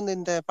கொண்டு வந்து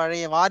இந்த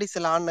பழைய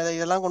வாரிசுல ஆனது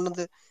இதெல்லாம் கொண்டு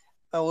வந்து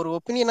ஒரு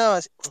ஒப்பீனியனா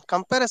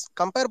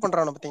கம்பேர்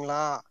பண்றானு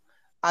பாத்தீங்களா?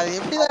 அது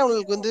எப்படிதான்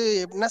உங்களுக்கு வந்து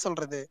என்ன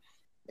சொல்றது,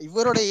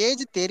 இவரோட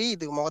ஏஜ்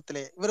தெரியுது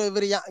முகத்திலே.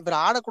 இவர்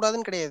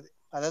ஆடக்கூடாதுன்னு கிடையாது.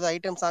 அதாவது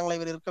ஐட்டம் சாங்ல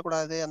இவர்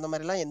இருக்கக்கூடாது அந்த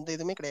மாதிரி எல்லாம் எந்த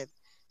இதுவுமே கிடையாது.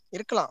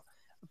 இருக்கலாம்,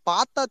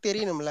 பார்த்தா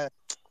தெரியணும்ல.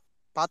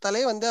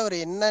 பார்த்தாலே வந்து அவர்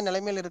என்ன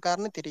நிலைமையில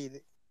இருக்காருன்னு தெரியுது.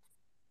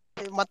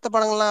 மத்த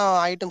படங்கள்லாம்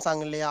ஐட்டம்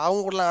சாங் இல்லையா,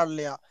 அவங்க கூட எல்லாம்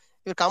ஆடலையா,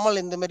 இவர்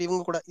கமல் இந்த மாதிரி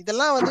இவங்க கூட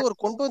இதெல்லாம் வந்து ஒரு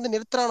கொண்டு வந்து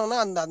நிறுத்துறானோன்னா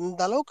அந்த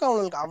அந்த அளவுக்கு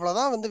அவங்களுக்கு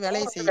அவ்வளவுதான் வந்து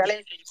வேலையை செய்யுது.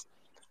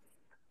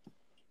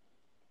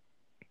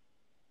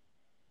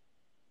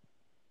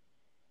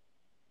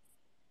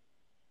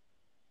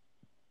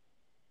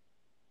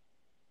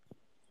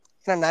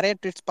 நான் நிறைய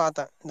ட்வீட்ஸ்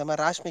பார்த்தேன், இந்த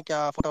மாதிரி ராஷ்மிகா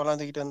போட்டோலாம்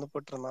தூக்கிட்டு வந்து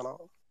போட்டு இருந்தானோ.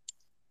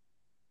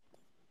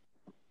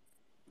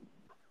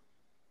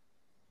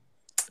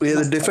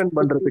 இது டிஃபெண்ட்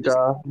பண்றதுக்கா?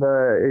 இந்த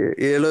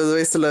 70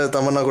 வயசுல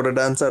தமன்னா கூட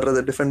டான்ஸ்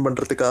ஆடுறது டிஃபெண்ட்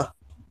பண்றதுக்கா?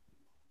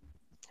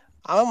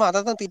 ஆமா,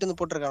 அதான் தூக்கிட்டு வந்து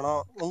போட்டிருக்கானோ,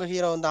 உங்க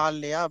ஹீரோ வந்து ஆள்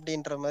இல்லையா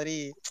அப்படின்ற மாதிரி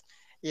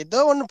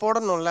ஏதோ ஒண்ணு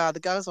போடணும்ல,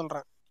 அதுக்காக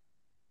சொல்றேன்.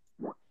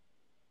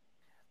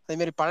 அதே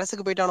மாதிரி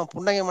பழசுக்கு போயிட்டு அவன்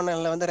புன்னகை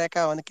மன்னன்ல வந்து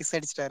ரேகா வந்து கிஸ்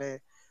அடிச்சிட்டாரு,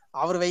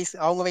 அவர் வயசு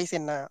அவங்க வயசு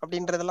என்ன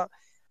அப்படின்றதெல்லாம்.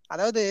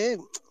 அதாவது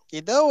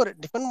ஏதோ ஒரு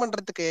டிஃபெண்ட்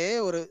பண்றதுக்கு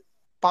ஒரு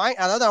பாயிண்ட்,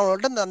 அதாவது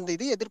அவனோட அந்த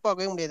இது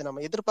எதிர்பார்க்கவே முடியாது,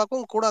 நம்ம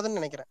எதிர்பார்க்கவும் கூடாதுன்னு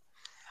நினைக்கிறேன்.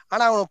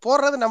 ஆனா அவனை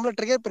போடுறது நம்மள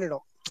ட்ரிகர்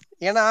பண்ணிடும்,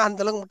 ஏன்னா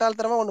அந்த அளவுக்கு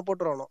முட்டாள்தனமா ஒண்ணு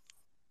போட்டுருவானோ.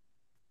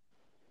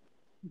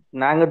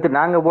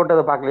 நாங்க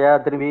போட்டதை பாக்கலையா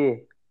திரும்பி?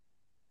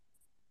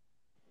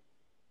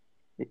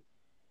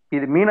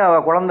 இது மீனாவா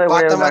குழந்தை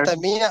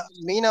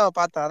மீனாவை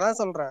பார்த்தா அதான்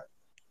சொல்றேன்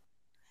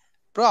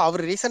ப்ரோ.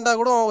 அவர் ரீசெண்டா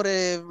கூட ஒரு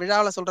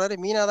விழாவில் சொல்றாரு,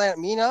 மீனா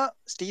தான், மீனா,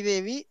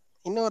 ஸ்ரீதேவி,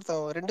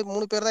 இன்னொருத்தவங்க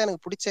 2-3 பேர் தான்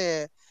எனக்கு பிடிச்ச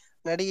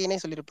நடிகைனே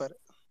சொல்லியிருப்பாரு.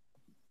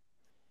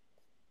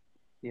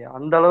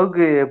 அந்த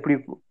அளவுக்கு எப்படி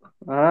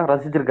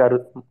ரசிச்சிருக்காரு.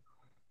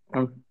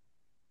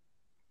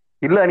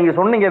 இல்ல நீங்க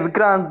சொன்னீங்க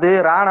விக்ராந்த்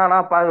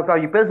ராணாலாம்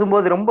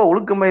பேசும்போது ரொம்ப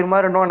ஒழுக்கமயிர்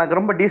மாதிரி இருந்தோம், எனக்கு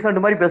ரொம்ப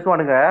டீசென்ட் மாதிரி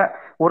பேசுவானுங்க.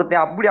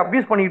 ஒருத்தன் அப்படி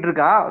அபியூஸ் பண்ணிட்டு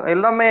இருக்கான்,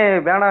 எல்லாமே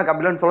வேணா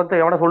கபிலன்னு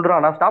சொல்ல எவன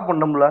சொல்றான், நான் ஸ்டாப்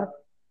பண்ணணும்ல.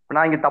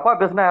 நான் இங்க தப்பா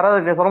பேசினா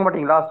யாராவது சொல்ல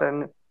மாட்டீங்களா?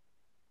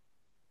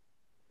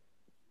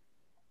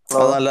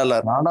 இல்ல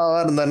ராணாவா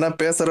இருந்தா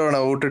பேசுறவனை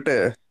விட்டுட்டு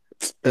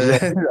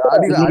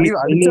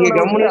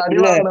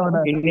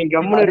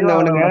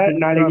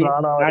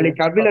நாளைக்கு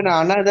கபில நான்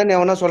அண்ணாதான்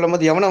எவனா சொல்லும்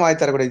போது எவனா வாய்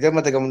தரக்கூடாது, இதே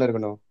மாதிரி கம்முன்னு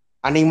இருக்கணும்.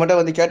 அன்னைக்கு மட்டும்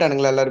வந்து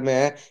கேட்டானுங்களா எல்லாருமே,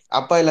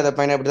 அப்பா இல்லாத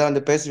பையனை இப்படிதான்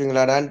வந்து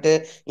பேசுவீங்களாடான்ட்டு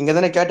இங்க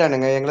தானே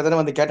கேட்டானுங்க, எங்களை தானே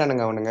வந்து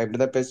கேட்டானுங்க அவனுங்க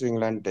இப்படிதான்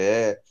பேசுவீங்களான்ட்டு.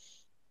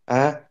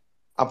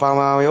 அப்ப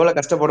அவன் எவ்வளவு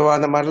கஷ்டப்படுவான்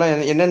அந்த மாதிரிலாம்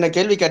என்னென்ன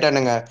கேள்வி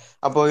கேட்டானுங்க.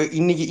 அப்போ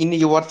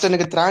இன்னைக்கு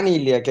ஒருத்தனுக்கு திராணி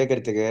இல்லையா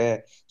கேட்கறதுக்கு?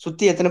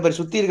 சுத்தி எத்தனை பேர்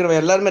சுத்தி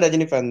இருக்கிறவன் எல்லாருமே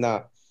ரஜினி ஃபேன் தான்.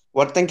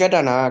 ஒருத்தன்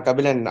கேட்டானா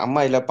கபிலன்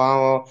அம்மா இல்ல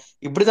பாவம்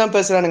இப்படிதான்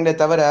பேசுறானுங்களே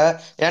தவிர,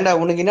 ஏன்டா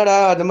உனக்கு என்னடா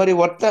அந்த மாதிரி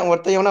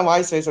ஒருத்தன் எவனா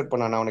வாய்ஸ் ரைஸ் அவுட்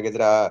பண்ணானா அவனுக்கு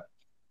எதிரா?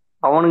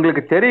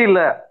 அவனுங்களுக்கு தெரியல.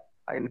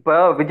 இப்ப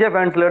விஜய்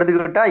ஃபேன்ஸ்ல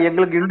எடுத்துக்கிட்டா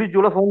எங்களுக்கு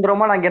இண்டிவிஜுவலா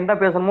சுதந்திரமா நாங்க என்ன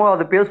பேசணுமோ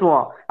அது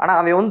பேசுவோம். ஆனா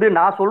அவன் வந்து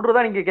நான்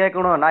சொல்றதா நீங்க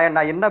கேட்கணும்,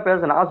 நான் என்ன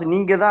பேசணும்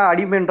நீங்க தான்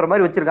அடிமைன்ற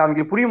மாதிரி வச்சிருக்கான்.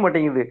 அவங்களுக்கு புரிய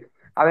மாட்டேங்குது.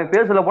 அவன்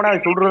பேசல போனா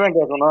அவன் சொல்றதான்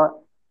கேட்கணும்.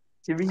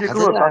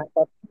 இவங்களுக்கு ஒரு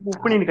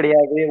ஒப்பீனியன்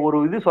கிடையாது, ஒரு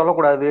இது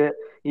சொல்லக்கூடாது.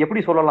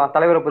 எப்படி சொல்லலாம்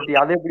தலைவரை பத்தி,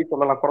 அதை எப்படி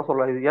சொல்லலாம், குறை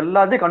சொல்லலாம், இது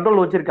எல்லாத்தையும்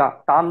கண்ட்ரோல் வச்சிருக்கான்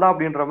தான் தான்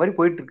அப்படின்ற மாதிரி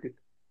போயிட்டு இருக்கு.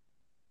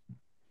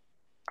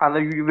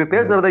 அந்த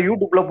பேசுறத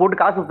யூடியூப்ல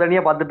போட்டு காசு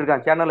தனியா பாத்துட்டு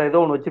இருக்கான், சேனல்ல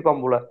ஏதோ ஒண்ணு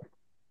வச்சிருப்பான் போல,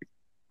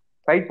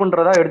 ஃபைட்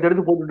பண்றதா எடுத்து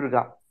எடுத்து போட்டுட்டு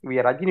இருக்கான்.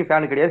 இவன் ரஜினி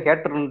ஃபேன் கிடையாது,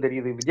 ஹேட்டர்னு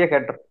தெரியுது, விஜய்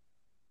ஹேட்டர்.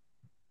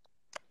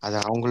 அது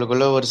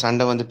அவங்களுக்குள்ள ஒரு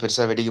சண்டை வந்து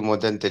பெருசா வெடிக்கும்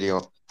போது தான்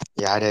தெரியும்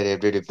யார் யார்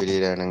எப்படி எப்படி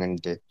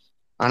பிரியிறானுங்கன்ட்டு.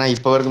 ஆனா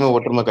இப்ப வரைக்குமே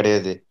ஒற்றுமை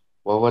கிடையாது,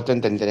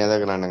 ஒவ்வொருத்தரும் தனித்தனியா தான்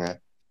இருக்கிறானுங்க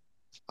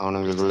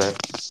அவனுங்களுக்குள்ள.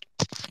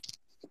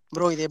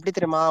 ப்ரோ இது எப்படி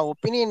தெரியுமா,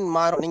 ஒப்பீனியன்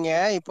மாறும். நீங்க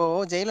இப்போ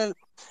ஜெயிலர்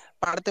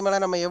படத்து மேல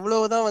நம்ம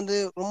எவ்வளவுதான் வந்து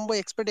ரொம்ப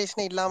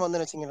எக்ஸ்பெக்டேஷனே இல்லாம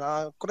வந்து வச்சுங்களா,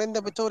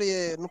 குறைந்தபட்சம் ஒரு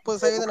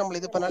 30% நம்ம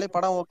இது பண்ணாலே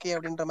படம் ஓகே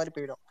அப்படின்ற மாதிரி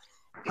போயிடும்.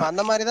 இப்போ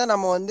அந்த மாதிரிதான்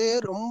நம்ம வந்து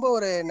ரொம்ப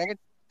ஒரு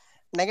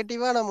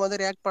நெகட்டிவா நம்ம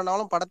வந்து ரியாக்ட்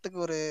பண்ணாலும் படத்துக்கு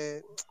ஒரு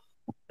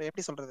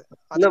எப்படி சொல்றது,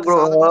 அதுக்கு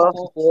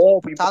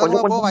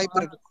சாதகமா போக வாய்ப்பு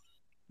இருக்கு.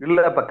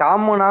 இல்ல இப்ப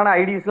காமனான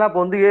ஐடிஸ் எல்லாம்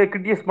இப்ப வந்து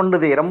கிரிட்டிசைஸ்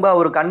பண்ணுது, ரொம்ப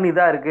ஒரு கண்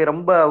இதா இருக்கு,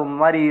 ரொம்ப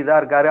மாதிரி இதா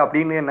இருக்காரு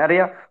அப்படின்னு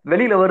நிறைய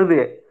வெளியில வருது.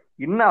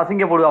 இன்னும்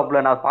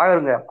அசிங்கப்படுவாப்புல நான்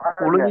பாக்குறேங்க.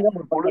 ஒழுங்கா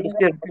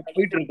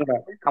போயிட்டு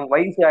இருக்கணும், நம்ம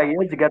வயசு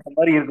ஏஜுக்கு ஏற்ற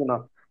மாதிரி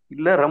இருக்கணும்.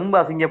 இல்ல ரொம்ப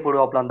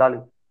அசிங்கப்படுவாப்புல அந்த ஆளு.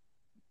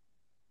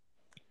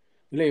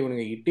 இல்ல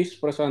இவனுங்க இட்டிஸ்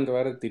பிரசாந்த்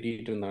வேற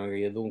திட்டிட்டு இருந்தாங்க,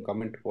 எதுவும்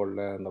கமெண்ட்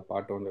போடல அந்த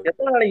பாட்டு வந்து.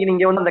 எத்தனை நாளைக்கு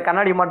நீங்க வந்து அந்த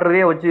கண்ணாடி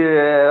மாட்டுறதே வச்சு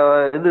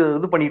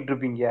இது பண்ணிட்டு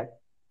இருப்பீங்க?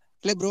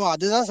 இல்ல ப்ரோ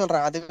அதுதான்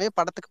சொல்றேன், அதுவே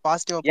படத்துக்கு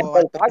பாசிட்டிவா போக இப்ப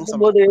வாய்ப்பு இருக்குன்னு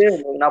பார்க்கும்போது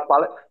சொல்றேன். நான்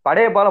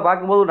பழைய பால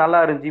பார்க்கும்போது நல்லா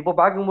இருந்துச்சு, இப்ப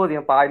பார்க்கும்போது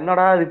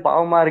என்னடா இது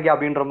பாவமா இருக்கு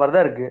அப்படின்ற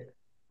மாதிரிதான் இருக்கு.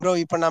 ப்ரோ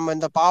இப்ப நம்ம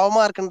இந்த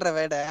பாவமா இருக்குன்ற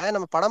விட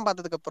நம்ம படம்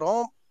பார்த்ததுக்கு அப்புறம்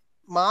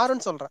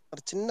மாறும்னு சொல்றேன்.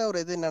 ஒரு சின்ன ஒரு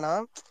இது என்னன்னா,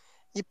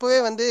 இப்பவே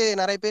வந்து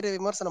நிறைய பேர்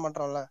விமர்சனம்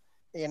பண்றோம்ல,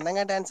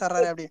 என்னங்க டான்ஸ்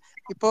ஆடுறாரு அப்படி.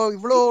 இப்போ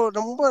இவ்வளோ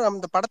ரொம்ப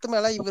அந்த படத்து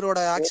மேல இவரோட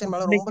ஆக்ஷன்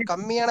மேல ரொம்ப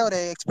கம்மியான ஒரு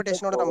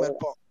எக்ஸ்பெக்டேஷனோட நம்ம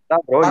இருப்போம்.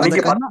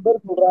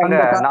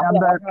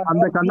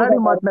 அந்த கண்ணாடி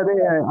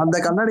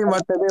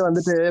மாட்டினதே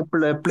வந்துட்டு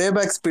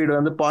பிளேபேக் ஸ்பீடு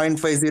வந்து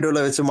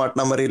 0.50 வச்சு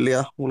மாட்டின மாதிரி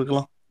இல்லையா உங்களுக்கு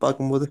எல்லாம்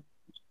பார்க்கும்போது?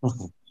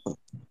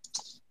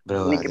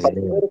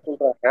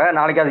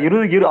 நாளைக்கு அது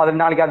 20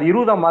 நாளைக்கு அது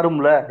 20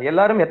 மாறும்ல,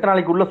 எல்லாரும் எத்தனை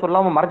நாளைக்கு உள்ள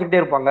சொல்லாம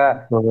மறைச்சுக்கிட்டே இருப்பாங்க.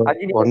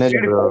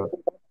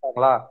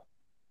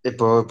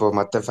 இப்போ இப்போ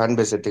மற்ற ஃபேன்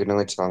பேஸ்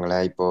எடுத்துக்கிட்டோம்னு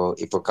வச்சுக்கோங்களேன்.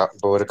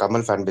 இப்போ ஒரு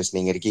கமல் ஃபேன் பேஸ்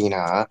நீங்க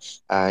இருக்கீங்கன்னா,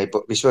 இப்போ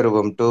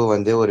விஸ்வரூபம் 2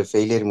 வந்து ஒரு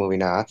ஃபெயிலியர்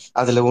மூவினா,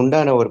 அதுல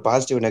உண்டான ஒரு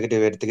பாசிட்டிவ்,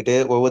 நெகட்டிவ் எடுத்துக்கிட்டு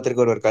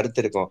ஒவ்வொருத்தருக்கும் ஒரு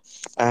கருத்து இருக்கும்.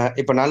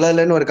 இப்போ நல்லா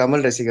இல்லைன்னு ஒரு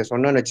கமல் ரசிகர்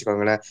சொன்னோன்னு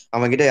வச்சுக்கோங்களேன்,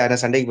 அவன் கிட்ட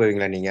யாரும் சண்டைக்கு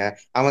போவீங்களா நீங்க?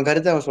 அவன்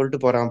கருத்தை அவன்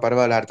சொல்லிட்டு போறான்,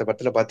 பரவாயில்ல, அடுத்த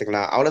படத்துல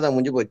பாத்துக்கலாம், அவ்வளவுதான்,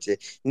 முடிஞ்சு போச்சு.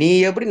 நீ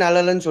எப்படி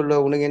நல்லா இல்லைன்னு சொல்லுவ?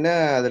 உனக்கு என்ன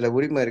அதுல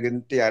உரிமை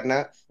இருக்குன்ட்டு யாருன்னா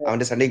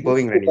அவன்கிட்ட சண்டைக்கு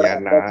போவீங்களா நீங்க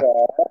யாருன்னா?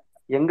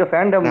 எங்க நான்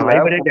ஃபேண்டம்ல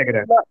வைபரே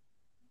கேக்குறேன்.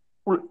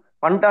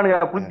 வந்துட்டானுங்க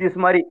புளிச்சீஸ்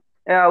மாதிரி.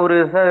 அவரு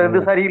இது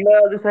சரியில்லை,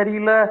 அது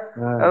சரியில்லை,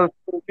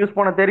 யூஸ்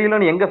பண்ண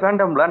தெரியலன்னு எங்க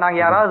ஃபேண்டம்ல நாங்க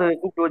யாராவது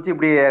கூப்பிட்டு வச்சு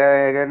இப்படி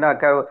என்ன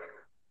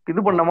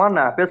இது பண்ணோமா,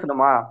 நான்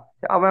பேசணுமா?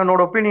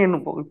 அவனோட ஒப்பீனியன்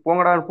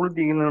போங்கடா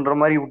புளிச்சிங்கன்ற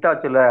மாதிரி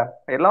விட்டாச்சுல.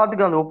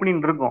 எல்லாத்துக்கும் அந்த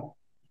ஒப்பீனியன் இருக்கும்.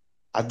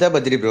 அதான்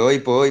பத்ரி ப்ரோ,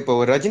 இப்போ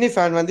ஒரு ரஜினி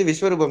ஃபேன் வந்து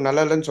விஸ்வரூபம்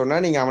நல்லா இல்லைன்னு சொன்னா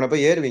நீங்க அவனை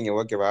போய் ஏறுவீங்க,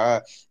 ஓகேவா?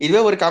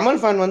 இதுவே ஒரு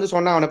கமல் ஃபேன் வந்து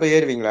சொன்னா அவனை போய்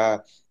ஏறுவீங்களா?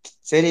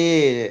 சரி,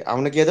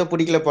 அவனுக்கு ஏதோ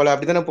பிடிக்கல போல,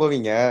 அப்படித்தானே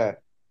போவீங்க.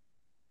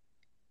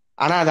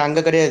 ஆனா அது அங்க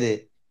கிடையாது.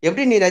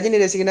 எப்படி நீ ரஜினி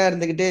ரசிகனா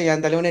இருந்துகிட்டு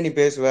என் தலைவனே நீ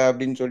பேசுவ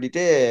அப்படின்னு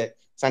சொல்லிட்டு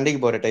சண்டைக்கு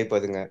போற டைப்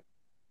அதுங்க.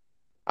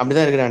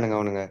 அப்படிதான் இருக்கிறானுங்க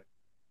அவனுங்க.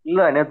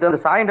 இல்ல, நேத்து அந்த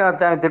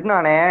சாய்நாதன்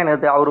திட்டினானே,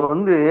 நேத்து அவரு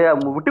வந்து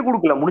விட்டு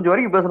கொடுக்கல, முடிஞ்ச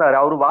வரைக்கும் பேசினாரு.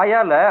 அவரு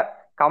வாயால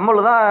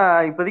கமல் தான்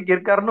இப்போதைக்கு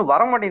இருக்காருன்னு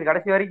வர மாட்டேங்குது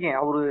கடைசி வரைக்கும்.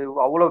 அவரு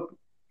அவ்வளவு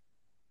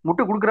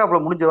முட்டு கொடுக்குறாப்புல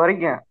முடிஞ்ச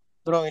வரைக்கும்.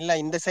 ப்ரோ இல்ல,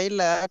 இந்த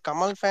சைட்ல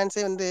கமல்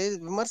ஃபேன்ஸே வந்து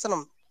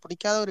விமர்சனம்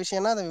பிடிக்காத ஒரு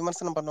விஷயம்னா அதை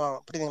விமர்சனம் பண்ணுவாங்க,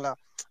 புரியுதுங்களா?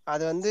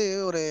 அது வந்து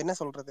ஒரு என்ன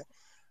சொல்றது,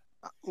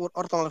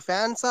 ஒருத்தவங்களுக்கு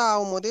ஃபேன்ஸா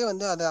ஆகும் போதே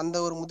வந்து அது அந்த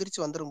ஒரு முதிர்ச்சி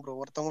வந்துடும் ப்ரோ.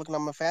 ஒருத்தவங்களுக்கு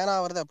நம்ம ஃபேன்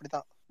ஆகுறது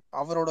அப்படிதான்.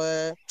 அவரோட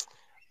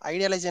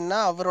ஐடியாலஜி என்ன,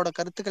 அவரோட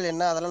கருத்துக்கள்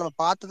என்ன, அதெல்லாம்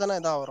நம்ம பார்த்து தானே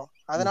இதாக வரும்.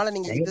 அதனால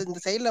நீங்க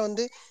இந்த சைட்ல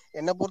வந்து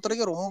என்னை பொறுத்த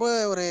வரைக்கும் ரொம்ப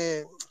ஒரு,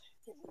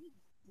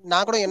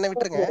 நான் கூட என்ன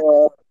விட்டுருங்க,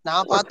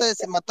 நான்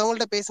பார்த்த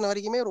மத்தவங்கள்ட்ட பேசின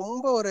வரைக்குமே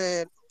ரொம்ப ஒரு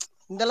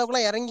இந்த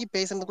அளவுக்குலாம் இறங்கி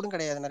பேசுறது கூட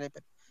கிடையாது நிறைய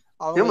பேர்.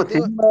 அவங்க இது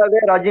சினிமாவே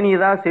ரஜினி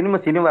தான்.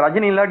 சினிமா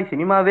ரஜினி இல்லாட்டி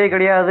சினிமாவே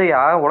கிடையாது.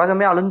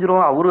 உலகமே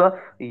அழிஞ்சிரும். அவரு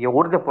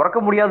ஒருத்தர் பிறக்க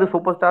முடியாது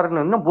சூப்பர்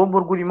ஸ்டார்னு இன்னும்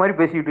போம்பூர் கூதி மாதிரி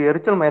பேசிட்டு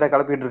எரிச்சல் மயிரை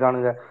கிளப்பிட்டு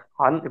இருக்கானுங்க.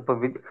 இப்ப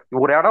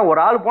ஒரு இடம்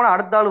ஒரு ஆள் போனா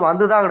அடுத்த ஆள்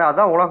வந்துதான்,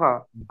 அதான் உலகம்,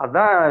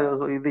 அதான்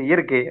இது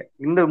இயற்கை.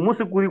 இந்த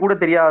மூசு கூதி கூட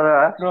தெரியாத.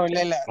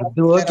 இல்ல இல்ல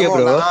அது ஓகே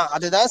ப்ரோ, நான்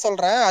அதுதான்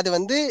சொல்றேன். அது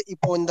வந்து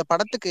இப்போ இந்த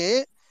படத்துக்கு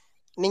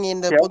நீங்க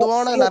இந்த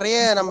பொதுவான நிறைய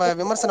நம்ம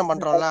விமர்சனம்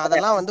பண்றோம்ல,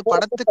 அதெல்லாம் வந்து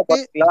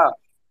படத்துக்கு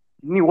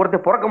நீ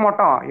ஒருத்தர் பிறக்க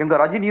மாட்டான், எங்க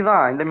ரஜினி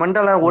தான் இந்த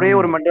மெண்டல, ஒரே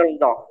ஒரு மெண்டல்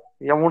தான்,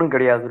 எவனும்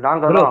கிடையாது,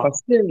 நாங்க ப்ரோ. தான்.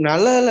 ஃபர்ஸ்ட்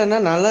நல்லா இல்லைன்னா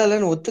நல்லா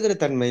இல்லைன்னு ஒத்துக்கிற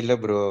தன்மை இல்ல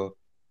ப்ரோ.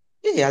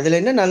 அதுல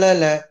என்ன நல்லா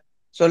இல்ல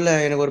சொல்ல,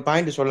 எனக்கு ஒரு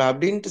பாயிண்ட் சொல்ல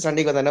அப்படின்ட்டு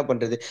சண்டைக்கு வந்தா என்ன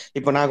பண்றது?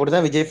 இப்ப நான் கூட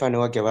தான் விஜய்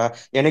ஃபேன், ஓகேவா?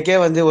 எனக்கே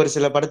வந்து ஒரு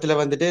சில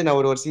படத்துல வந்துட்டு நான்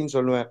ஒரு சீன்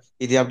சொல்லுவேன்,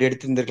 இது அப்படி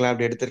எடுத்திருந்திருக்கலாம்,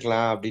 அப்படி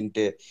எடுத்திருக்கலாம்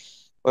அப்படின்ட்டு,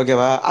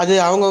 ஓகேவா? அது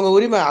அவங்கவுங்க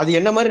உரிமை. அது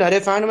என்ன மாதிரி நிறைய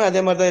ஃபேனுமே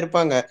அதே மாதிரி தான்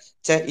இருப்பாங்க.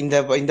 சே,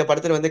 இந்த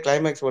படத்துல வந்து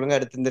கிளைமேக்ஸ் ஒழுங்கா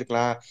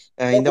எடுத்திருந்திருக்கலாம்,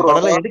 இந்த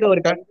படம்லாம் எதுக்கு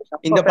ஒரு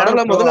இந்த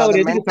படம்லாம் முதல்ல அந்த அவர்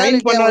எதுக்கு சைன்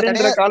மென்டாலிட்டி அவங்க பண்ணாருன்ற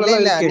கிடையாது. இல்ல காலம்லாம்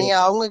இல்ல, இருக்கு. நீங்க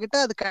அவங்க கிட்ட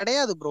அது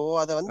கிடையாது ப்ரோ.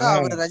 அதை வந்து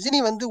அவர்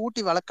ரஜினி வந்து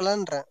ஊட்டி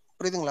வளர்க்கலன்ற,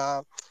 புரியுதுங்களா?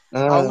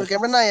 அவங்களுக்கு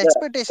எப்படின்னா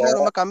எக்ஸ்பெக்டேஷனே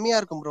ரொம்ப கம்மியா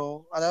இருக்கும் ப்ரோ.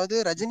 அதாவது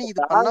ரஜினி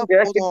இது பண்ணா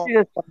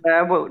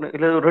போதும்.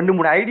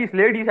 2-3 ஐடிஸ்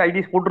லேடிஸ்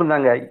ஐடிஸ்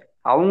போட்டிருந்தாங்க,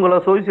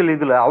 அவங்கள சோசியல்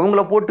இதுல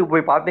அவங்கள போட்டு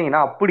போய்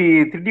பாத்தீங்கன்னா அப்படி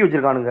திட்டி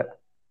வச்சிருக்கானுங்க.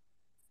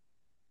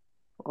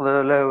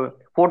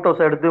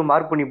 போட்டோஸ் எடுத்து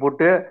மார்க் பண்ணி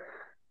போட்டு,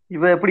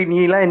 இவ எப்படி நீ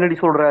எல்லாம் என்னடி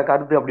சொல்ற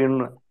கருத்து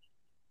அப்படின்னு.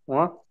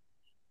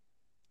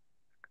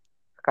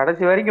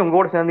 கடைசி வரைக்கும் உங்க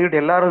கூட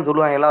சேர்ந்துக்கிட்டு எல்லாரும்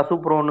சொல்லுவாங்க எல்லாம்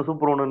சூப்பர் ஒண்ணு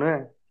சூப்பர் ஒண்ணுன்னு.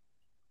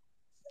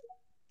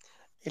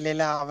 இல்ல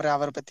இல்ல,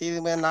 அவரை பத்தி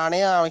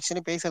நானே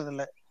ஆக்சுவலி பேசுறது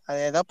இல்ல. அது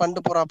ஏதாவது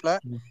பண்ணிட்டு போறாப்ல,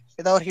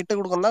 ஏதாவது ஒரு ஹிட்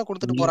கொடுக்கணும்னா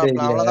கொடுத்துட்டு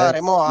போறாப்ல, அவ்வளவுதான்.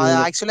 ரெமோ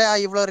ஆக்சுவலி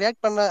இவ்வளவு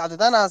ரியாக்ட் பண்ண,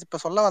 அதுதான் நான் இப்ப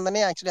சொல்ல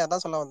வந்தேனே. ஆக்சுவலி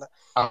அதான் சொல்ல வந்தேன்.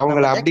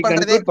 அவங்கள அப்படி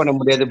கன்க்ளூட் பண்ண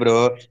முடியாது ப்ரோ.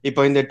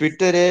 இப்போ இந்த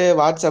ட்விட்டரு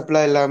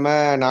வாட்ஸ்அப்லாம் இல்லாம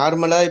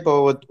நார்மலா இப்போ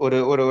ஒரு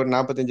ஒரு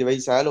 45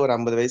 வயசால் ஒரு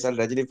 50 வயசால்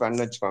ரஜினி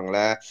ஃபேன்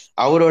வச்சுக்கோங்களேன்,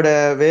 அவரோட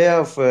வே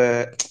ஆஃப்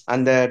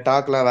அந்த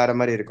டாக்லாம் வேற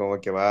மாதிரி இருக்கும்,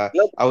 ஓகேவா?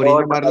 அவர்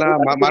இந்த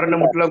மாதிரிலாம்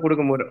மரண முட்டுலாம்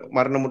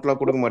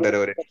கொடுக்க மாட்டாரு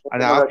அவரு,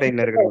 அது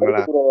ஆஃப்லைன்ல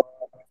இருக்கிறவங்களா.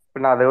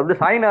 நான் அதை வந்து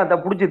சாய்நாத்தை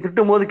புடிச்சு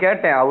திட்டும் போது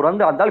கேட்டேன், அவர்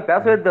வந்து அந்தாலும்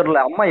பேசவே தெரியல,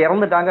 அம்மா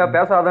இறந்துட்டாங்க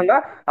பேசாதங்க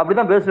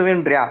அப்படிதான்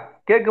பேசுவேன்றியா.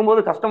 கேட்கும்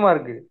போது கஷ்டமா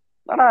இருக்கு,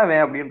 தானே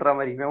அவன் அப்படின்ற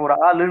மாதிரி. இவன் ஒரு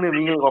ஆளுன்னு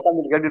நீங்க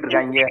உட்காந்து கேட்டுட்டு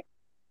இருக்காங்க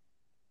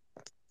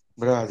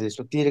ப்ரோ. அது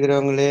சுத்தி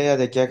இருக்கிறவங்களே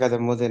அதை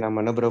கேட்காத போது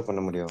நம்ம என்ன ப்ரோ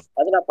பண்ண முடியும்?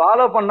 அது நான்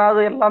ஃபாலோ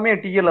பண்ணாத எல்லாமே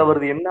டிஎல்ல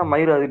வருது, என்ன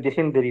மயிறு அது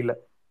டிசைன் தெரியல.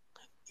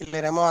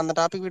 இல்ல ரெமோ, அந்த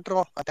டாபிக்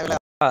விட்டுருவோம்.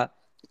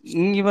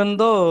 இங்க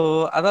வந்தோ,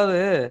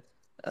 அதாவது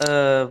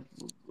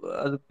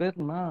அது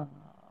பேருனா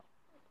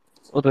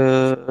ஒரு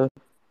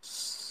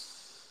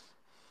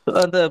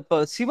அந்த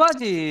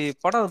சிவாஜி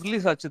படம்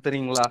ரிலீஸ் ஆச்சு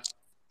தெரியுங்களா?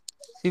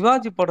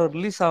 சிவாஜி படம்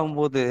ரிலீஸ்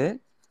ஆகும்போது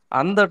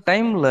அந்த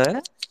டைம்ல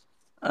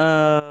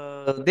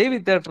தேவி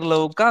தியேட்டர்ல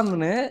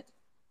உட்கார்ந்துன்னு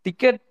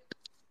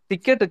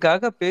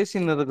டிக்கெட்டுக்காக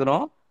பேசின்னு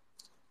இருக்கிறோம்.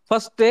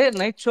 First day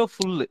night show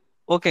full,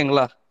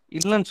 ஓகேங்களா,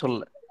 இல்லைன்னு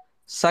சொல்ல.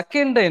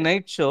 செகண்ட் டே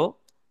நைட் ஷோ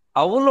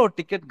அவ்வளோ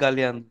டிக்கெட்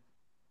காலியா இருந்தது,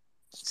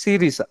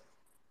 சீரியஸா.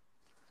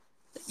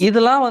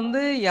 இதெல்லாம்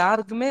வந்து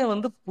யாருக்குமே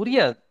வந்து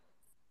புரியாது.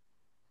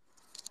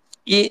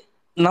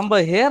 நம்ம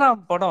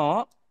ஹேராம் படம்,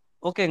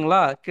 ஓகேங்களா,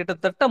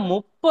 கிட்டத்தட்ட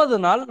 30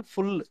 நாள்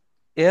ஃபுல்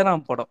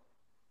ஏறாம் படம்.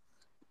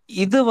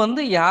 இது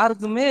வந்து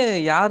யாருமே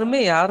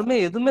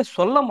எதுவுமே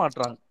சொல்ல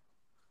மாட்றாங்க.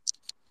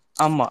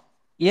 ஆமா.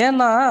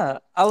 ஏன்னா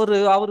அவரு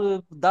அவரு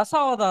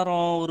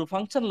தசாவதாரம் ஒரு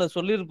ஃபங்க்ஷன்ல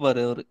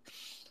சொல்லியிருப்பாரு அவரு.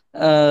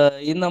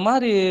 இந்த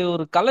மாதிரி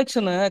ஒரு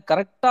கலெக்ஷனை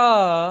கரெக்டா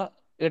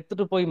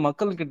எடுத்துட்டு போய்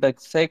மக்கள் கிட்ட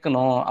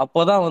சேர்க்கணும்,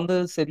 அப்போதான் வந்து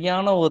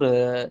சரியான ஒரு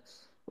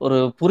ஒரு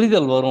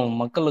புரிதல் வரும்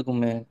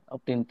மக்களுக்குமே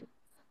அப்படின்ட்டு.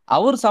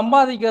 அவர்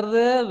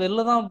சம்பாதிக்கிறது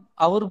வெளில தான்,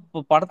 அவர்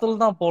படத்துல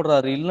தான்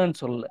போடுறாரு,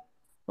 இல்லைன்னு சொல்லல.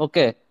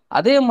 ஓகே.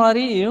 அதே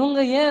மாதிரி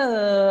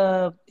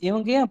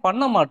இவங்க ஏன்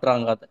பண்ண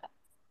மாட்றாங்க அதை?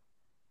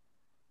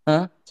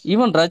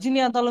 ஈவன்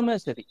ரஜினியா இருந்தாலுமே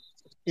சரி.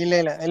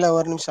 இல்ல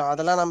ஒரு நிமிஷம்,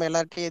 அதெல்லாம் நம்ம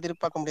எல்லார்ட்டையும்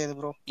எதிர்பார்க்க முடியாது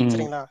ப்ரோ.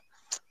 சரிங்களா?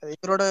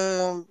 இவரோட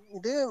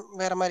இது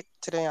வேற மாதிரி.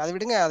 சரி, அது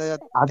விடுங்க. அது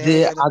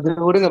அது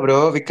விடுங்க ப்ரோ.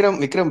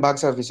 விக்ரம்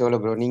பாக்ஸ் ஆபீஸ்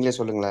எவ்வளவு ப்ரோ? நீங்களே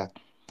சொல்லுங்களேன்.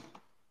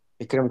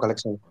 விக்ரம்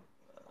கலெக்ஷன்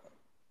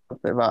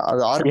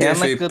அது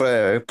ஆர்கேஎஃப் இப்ப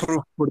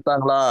ப்ரூஃப்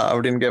கொடுத்தாங்களா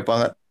அப்படின்னு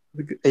கேட்பாங்க.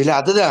 இல்ல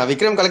அதுதான்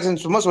விக்ரம் கலெக்ஷன்.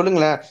 சும்மா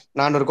சொல்லுங்களேன்.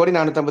 400 கோடி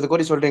 450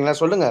 கோடி சொல்றீங்களா?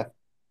 சொல்லுங்க.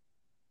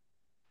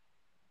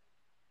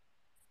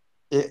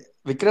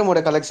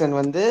 விக்ரமோட கலெக்ஷன்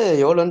வந்து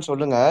எவ்வளோன்னு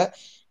சொல்லுங்க.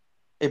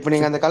 இப்ப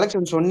நீங்க அந்த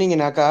கலெக்ஷன்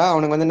சொன்னீங்கன்னாக்கா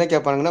அவனுக்கு வந்து என்ன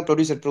கேட்பானுங்கன்னா,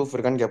 ப்ரொடியூசர் ப்ரூஃப்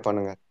இருக்கான்னு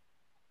கேட்பானுங்க.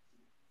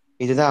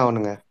 இதுதான்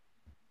அவனுங்க.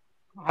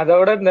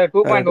 அதோட இந்த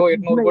 2.0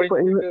 800 கோடி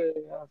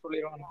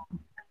சொல்லிடுவாங்க.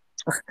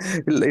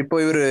 இல்ல இப்போ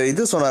இவரு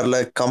இது சொன்னார்ல,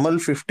 கமல்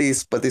 50s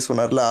பத்தி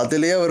சொன்னார்ல,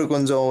 அதுலயே அவர்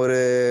கொஞ்சம்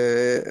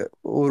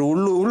ஒரு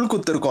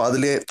உள்குத்து இருக்கும்.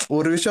 அதுலயே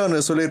ஒரு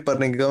விஷயம்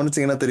சொல்லியிருப்பாரு, நீங்க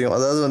கவனிச்சீங்கன்னா தெரியும்.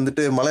 அதாவது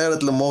வந்துட்டு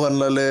மலையாளத்துல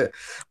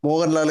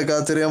மோகன்லாலுக்கு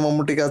ஆச்சரியம்,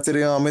 மம்முட்டிக்கு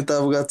ஆச்சரியம்,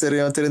 அமிதாபுக்கு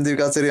ஆச்சரியம்,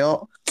 சிரஞ்சீவிக்கு ஆச்சரியம்,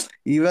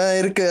 இவன்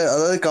இருக்க,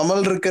 அதாவது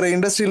கமல் இருக்கிற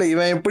இண்டஸ்ட்ரியில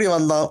இவன் எப்படி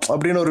வந்தான்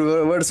அப்படின்னு ஒரு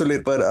வேர்டு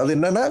சொல்லியிருப்பாரு. அது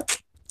என்னன்னா,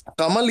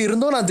 கமல்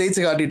இருந்தும் நான்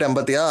ஜெயிச்சு காட்டிட்டேன்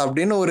பாத்தியா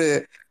அப்படின்னு ஒரு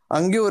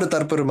அங்கேயும் ஒரு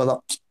தற்பெருமை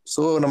தான்.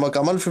 ஸோ நம்ம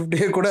கமல்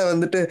 50 கூட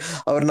வந்துட்டு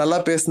அவர் நல்லா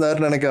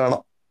பேசினாருன்னு நினைக்க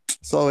வேணாம்.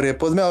 ஸோ அவர்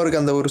எப்போதுமே அவருக்கு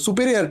அந்த ஒரு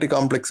சுப்பீரியாரிட்டி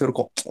காம்ப்ளெக்ஸ்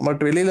இருக்கும்.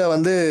 பட் வெளியில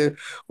வந்து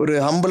ஒரு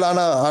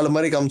ஹம்பிளான ஆள்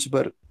மாதிரி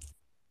காமிச்சுப்பாரு.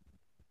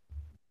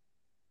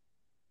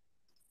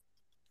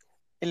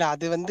 இல்ல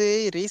அது வந்து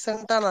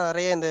ரீசெண்டா நான்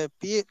நிறைய இந்த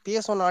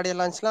PS1 ஆடியோ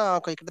லான்ச்லாம்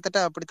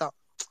கிட்டத்தட்ட அப்படித்தான்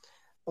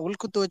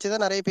உள்குத்து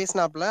வச்சுதான் நிறைய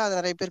பேசினாப்புல. அது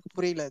நிறைய பேருக்கு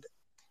புரியல. அது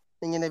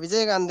நீங்க இந்த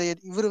விஜயகாந்த்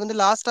இவர் வந்து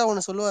லாஸ்டா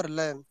ஒண்ணு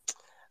சொல்லுவார்ல,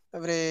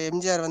 இவரு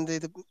எம்ஜிஆர் வந்து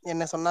இது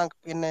என்ன சொன்னாங்க,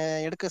 என்ன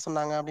எடுக்க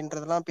சொன்னாங்க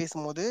அப்படின்றதெல்லாம்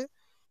பேசும்போது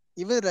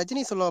இவர்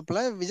ரஜினி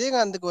சொல்லுவாப்புல,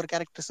 விஜயகாந்துக்கு ஒரு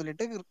கேரக்டர்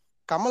சொல்லிட்டு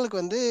கமலுக்கு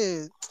வந்து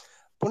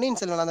பொன்னியின்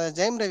செல்வன் அந்த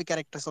ஜெயம் ரவி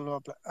கேரக்டர்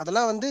சொல்லுவாப்புல.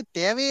 அதெல்லாம் வந்து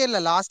தேவையே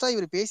இல்லை. லாஸ்டா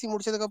இவர் பேசி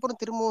முடிச்சதுக்கு அப்புறம்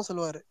திரும்பவும்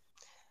சொல்லுவாரு.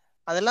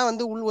 அதெல்லாம்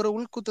வந்து ஒரு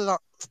உள்குத்து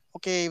தான்.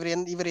 ஓகே,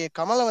 இவர்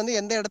கமலை வந்து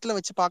எந்த இடத்துல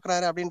வச்சு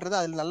பாக்குறாரு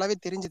அப்படின்றது அதுல நல்லாவே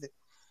தெரிஞ்சுது.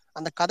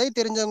 அந்த கதை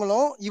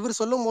தெரிஞ்சவங்களும் இவர்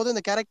சொல்லும் போது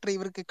இந்த கேரக்டர்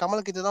இவருக்கு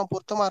கமலுக்கு இதுதான்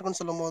பொருத்தமா இருக்குன்னு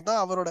சொல்லும் போது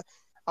தான்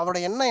அவரோட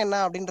எண்ணம் என்ன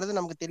அப்படின்றது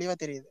நமக்கு தெளிவா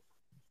தெரியுது.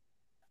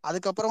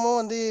 அதுக்கப்புறமும்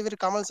வந்து இவர்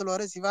கமல்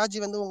சொல்லுவாரு, சிவாஜி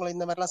வந்து உங்களை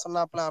இந்த மாதிரி எல்லாம்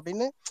சொன்னாப்ல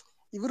அப்படின்னு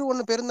இவரு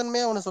ஒண்ணு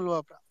பெருந்தன்மையா ஒண்ணு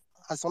சொல்லுவாப்ல.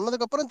 அது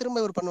சொன்னதுக்கு அப்புறம்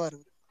திரும்ப இவர் பண்ணுவாரு.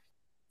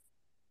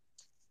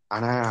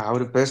 ஆனா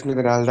அவரு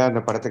பேசுனதுனால தான்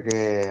அந்த படத்துக்கு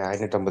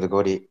 550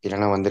 கோடி,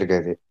 இல்லைன்னா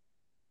வந்திருக்காது.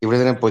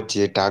 இவ்வளவுதானே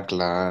போச்சு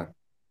டாக்லாம்.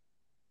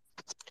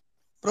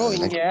 ப்ரோ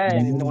இங்க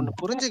இந்த ஒண்ணு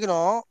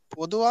புரிஞ்சுக்கணும்.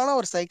 பொதுவான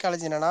ஒரு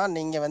சைக்காலஜி என்னன்னா,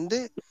 நீங்க வந்து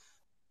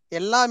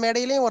எல்லா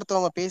மேடையிலயும்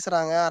ஒருத்தவங்க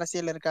பேசுறாங்க,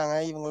 அரசியல் இருக்காங்க,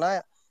 இவங்களாம்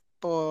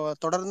இப்போ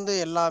தொடர்ந்து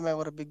எல்லாமே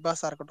ஒரு பிக்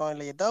பாஸா இருக்கட்டும்,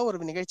 இல்ல ஏதோ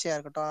ஒரு நிகழ்ச்சியா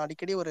இருக்கட்டும்,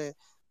 அடிக்கடி ஒரு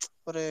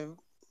ஒரு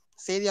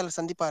செய்தியாளர்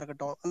சந்திப்பா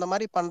இருக்கட்டும், அந்த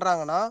மாதிரி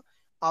பண்றாங்கன்னா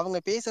அவங்க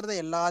பேசுறத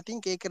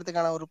எல்லாத்தையும்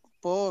கேட்கறதுக்கான ஒரு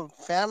இப்போ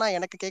ஃபேனா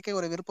எனக்கு கேட்க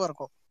ஒரு விருப்பம்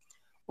இருக்கும்.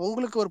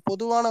 உங்களுக்கு ஒரு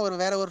பொதுவான ஒரு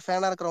வேற ஒரு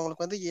ஃபேனா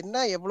இருக்கிறவங்களுக்கு வந்து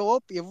என்ன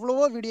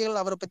எவ்வளவோ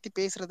வீடியோகள் அவரை பத்தி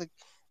பேசுறது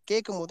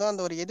கேட்கும் போது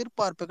அந்த ஒரு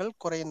எதிர்பார்ப்புகள்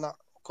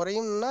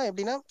குறையும்னா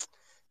எப்படின்னா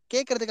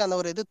கேட்கறதுக்கு அந்த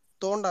ஒரு இது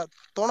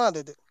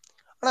தோணாது இது.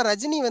 ஆனா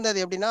ரஜினி வந்து அது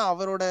எப்படின்னா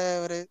அவரோட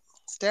ஒரு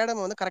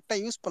ஸ்டேடம் வந்து கரெக்டா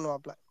யூஸ்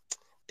பண்ணுவாப்ல.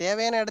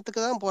 தேவையான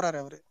இடத்துக்கு தான் போறாரு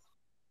அவரு.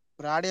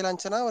 ஒரு ஆடியோ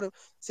லான்ச்னா ஒரு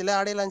சில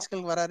ஆடியோ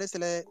லான்ச்களுக்கு வராரு,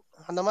 சில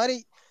அந்த மாதிரி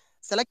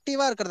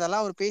செலக்டிவா இருக்கிறதால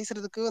அவர்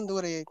பேசுறதுக்கு வந்து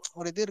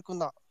ஒரு இது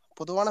இருக்கும் தான்.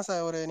 பொதுவான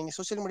ஒரு நீங்க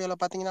சோசியல் மீடியால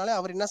பாத்தீங்கன்னாலே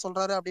அவர் என்ன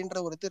சொல்றாரு அப்படின்ற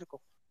ஒரு இது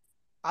இருக்கும்.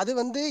 அது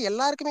வந்து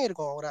எல்லாருக்குமே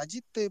இருக்கும். ஒரு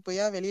அஜித் இப்போ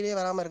ஏன் வெளியிலே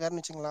வராம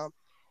இருக்காருன்னு வச்சுக்கலாம்.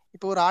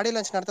 இப்போ ஒரு ஆடியோ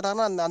லான்ச்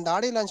நடத்துறாருன்னா அந்த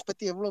ஆடியோ லான்ச்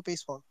பத்தி எவ்வளவு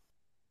பேசுவோம்.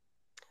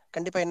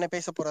 கண்டிப்பா என்ன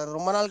பேச போறாரு,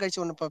 ரொம்ப நாள்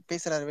கழிச்சு ஒண்ணு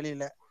பேசுறாரு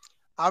வெளியில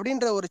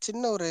அப்படின்ற ஒரு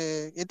சின்ன ஒரு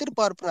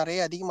எதிர்பார்ப்பு நிறைய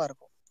அதிகமா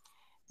இருக்கும்.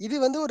 இது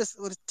வந்து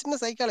ஒரு சின்ன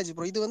சைக்காலஜி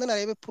ப்ரோ. இது வந்து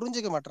நிறைய பேர்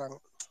புரிஞ்சுக்க மாட்டாங்க.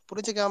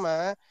 புரிஞ்சுக்காம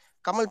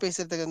கமல்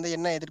பேசுறதுக்கு வந்து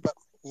என்ன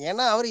எதிர்பார்ப்பு,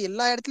 ஏன்னா அவர்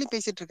எல்லா இடத்துலயும்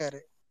பேசிட்டு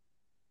இருக்காரு.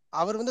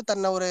 அவர் வந்து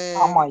தன்னை ஒரு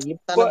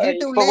தன்னை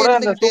வீட்டு உள்ளே கூட இந்த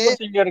இருந்துகிட்டு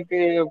சூப்பர் சிங்கருக்கு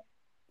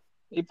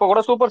இப்ப கூட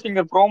சூப்பர்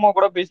சிங்கர் ப்ரோமோ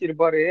கூட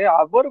பேசியிருப்பாரு.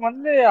 அவர்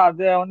வந்து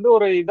அத வந்து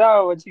ஒரு இதா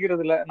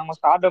வச்சுக்கிறது இல்ல, நம்ம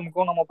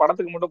ஸ்டார்டமுக்கும் நம்ம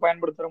படத்துக்கு மட்டும்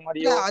பயன்படுத்துற இல்ல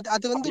மாதிரியோ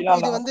அது வந்து அப்படிலாம்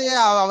இது இல்லாம வந்து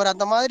அவர்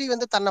அந்த மாதிரி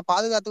வந்து தன்னை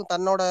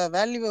தன்னோட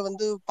வேல்யூவை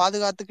வந்து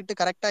பாதுகாத்துக்கிட்டு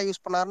கரெக்டா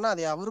யூஸ் பண்ணாருன்னா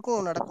அது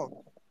அவருக்கும் நடக்கும்.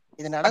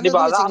 இது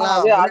கண்டிப்பா. நடந்ததுன்னு அதான். ஆனா வச்சுக்கலாம்.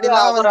 அது முன்னாடி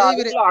எல்லாம் அவர் வந்து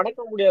இவரு அதுக்குள்ள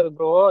அடக்க முடியாது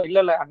ப்ரோ.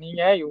 இல்ல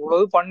நீங்க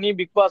இவ்வளவு பண்ணி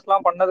பிக் பாஸ்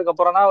எல்லாம் பண்ணதுக்கு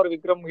அப்புறம் தான் அவர்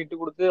விக்ரம் ஹிட்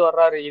கொடுத்து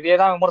வர்றாரு.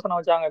 இதேதான் விமர்சனம்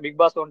வச்சாங்க, பிக்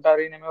பாஸ்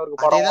வந்துட்டாரு இனிமே அவருக்கு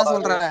படம் அதேதான் ஓடாது.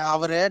 சொல்றேன்.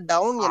 அவரு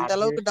டவுன் எந்த அது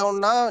அளவுக்கு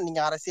டவுன்னா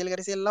நீங்க அரசியல்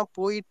எல்லாம்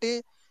போயிட்டு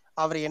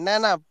அவர்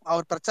என்னன்னா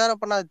அவர்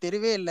பிரச்சாரம் பண்ணாது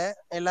தெரியவே இல்லை.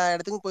 எல்லா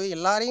இடத்துக்கும் போய்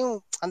எல்லாரையும்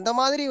அந்த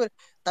மாதிரி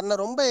தன்னை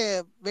ரொம்ப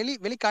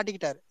வெளி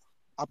காட்டிக்கிட்டாரு.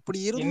 அப்படி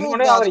இருந்தும்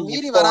இன்னொன்னு இப்ப அதை அவர்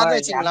மீறி இப்போ வராதுன்னு என்னை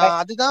வச்சுங்களா,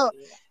 அதுதான்.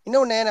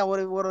 இன்னொன்னு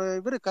ஒரு ஒரு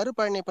இவரு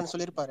கருப்பழனியப்பன்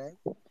சொல்லியிருப்பாரு,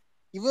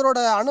 இவரோட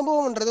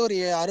அனுபவம்ன்றது ஒரு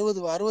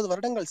 60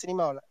 வருடங்கள்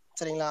சினிமாவில்,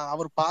 சரிங்களா.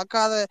 அவர்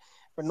பார்க்காத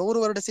இப்ப 100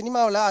 வருட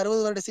சினிமாவில்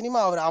 60 வருட சினிமா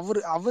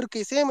அவருக்கு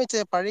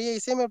இசையமைச்ச பழைய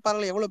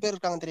இசையமைப்பாளர்கள் எவ்வளவு பேர்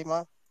இருக்காங்க தெரியுமா?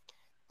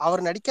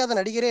 அவர் நடிக்காத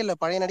நடிகரே இல்லை.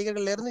 பழைய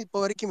நடிகர்கள்ல இருந்து இப்போ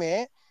வரைக்குமே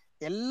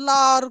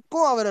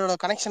எல்லாருக்கும் அவரோட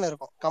கனெக்ஷன்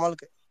இருக்கும்.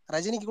 கமலுக்கு,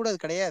 ரஜினிக்கு கூட அது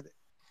கிடையாது.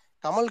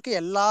 கமலுக்கு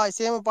எல்லா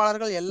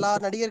இசையமைப்பாளர்கள், எல்லா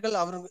நடிகர்கள்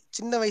அவர்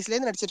சின்ன வயசுல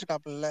இருந்து நடிச்சிட்டு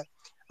இருக்காப்புல.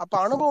 அப்ப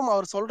அனுபவம்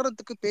அவர்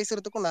சொல்றதுக்கு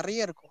பேசுறதுக்கும்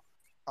நிறைய இருக்கும்.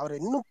 அவர்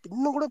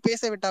இன்னும் கூட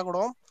பேச விட்டா கூட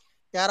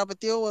யாரை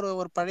பத்தியோ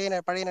ஒரு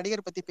பழைய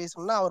நடிகர் பத்தி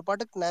பேசணும்னா அவர்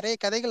பாட்டுக்கு நிறைய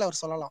கதைகள்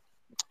அவர் சொல்லலாம்,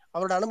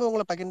 அவரோட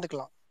அனுபவங்களை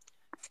பகிர்ந்துக்கலாம்.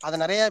 அதை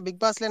நிறைய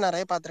பிக் பாஸ்ல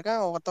நிறைய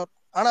பார்த்திருக்கேன் ஒருத்தர்.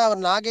 ஆனா அவர்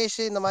நாகேஷ்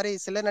இந்த மாதிரி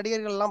சில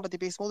நடிகர்கள் எல்லாம் பத்தி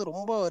பேசும்போது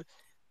ரொம்ப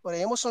ஒரு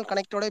எமோஷனல்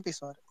கனெக்டோட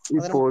பேசுவார். அது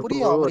இப்போ நமக்கு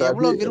புரியும் அவர்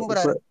எவ்வளவு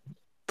விரும்புறாரு.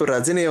 இப்போ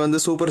ரஜினியை வந்து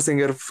சூப்பர்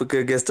சிங்கருக்கு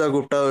கெஸ்டா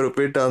கூப்பிட்டா அவர்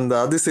போயிட்டு அந்த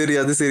அது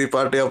சரி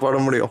பாட்டையா பாட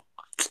முடியும்?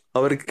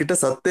 அவருக்கு கிட்ட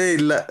சத்தே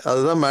இல்லை,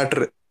 அதுதான்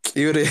மேட்ரு.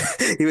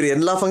 இவர்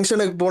எல்லா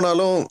ஃபங்க்ஷனுக்கு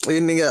போனாலும்,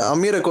 நீங்க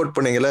அமீரை கோட்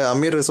பண்ணீங்களே,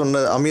 அமீர்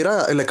சொன்ன அமீரா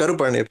இல்ல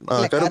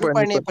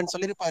கருப்பழனியப்பன்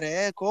சொல்லியிருப்பாரு,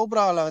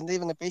 கோப்ராவில வந்து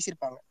இவங்க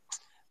பேசியிருப்பாங்க.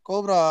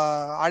 கோப்ரா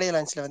ஆடியோ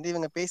லான்ச்ல வந்து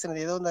இவங்க பேசுனது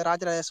ஏதோ இந்த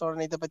ராஜராஜ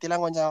சோழன் இதை பத்தி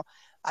எல்லாம் கொஞ்சம்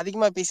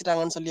அதிகமா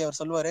பேசிட்டாங்கன்னு சொல்லி அவர்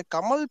சொல்லுவாரு.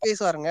 கமல்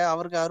பேசுவாருங்க,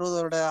 அவருக்கு 60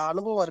 வருட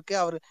அனுபவம் இருக்கு,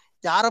 அவர்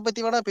யாரை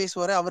பத்தி வேணா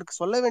பேசுவாரு, அவருக்கு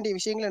சொல்ல வேண்டிய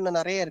விஷயங்கள் இன்னும்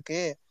நிறைய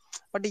இருக்கு.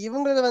 பட்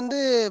இவங்க வந்து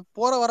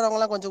போற வர்றவங்க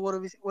எல்லாம் கொஞ்சம்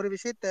ஒரு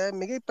விஷயத்த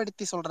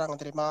மிகைப்படுத்தி சொல்றாங்க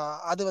தெரியுமா,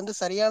 அது வந்து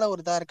சரியான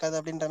ஒரு இதா இருக்காது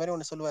அப்படின்ற மாதிரி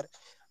ஒண்ணு சொல்லுவாரு.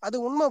 அது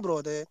உண்மை ப்ரோ.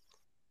 அது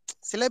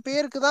சில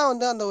பேருக்கு தான்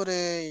வந்து அந்த ஒரு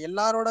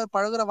எல்லாரோட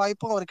பழகுற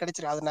வாய்ப்பும் அவர்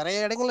கிடைச்சிருக்கு. அது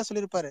நிறைய இடங்கள்ல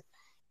சொல்லியிருப்பாரு.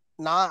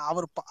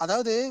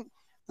 அதாவது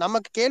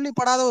நமக்கு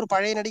கேள்விப்படாத ஒரு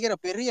பழைய நடிகர்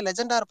பெரிய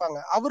லெஜெண்டா இருப்பாங்க,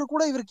 அவரு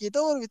கூட இவருக்கு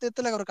ஏதோ ஒரு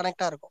விதத்துல ஒரு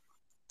கனெக்டா இருக்கும்.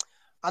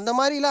 அந்த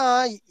மாதிரி எல்லாம்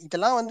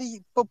இதெல்லாம் வந்து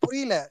இப்ப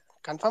புரியல.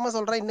 கன்ஃபார்மா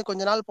சொல்றேன், இன்னும்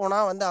கொஞ்ச நாள் போனா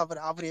வந்து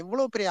அவர்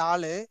எவ்வளவு பெரிய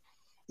ஆளு,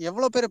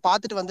 எவ்வளவு பேர்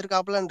பார்த்துட்டு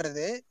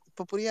வந்திருக்காப்புலன்றது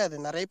இப்ப புரியாது,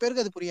 நிறைய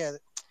பேருக்கு அது புரியாது.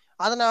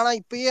 அதனால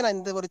இப்பயே நான்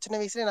இந்த ஒரு சின்ன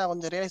வயசுல நான்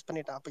கொஞ்சம் ரியலைஸ்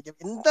பண்ணிட்டேன், அப்ப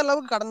எந்த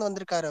அளவுக்கு கடந்து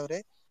வந்திருக்காரு அவரு.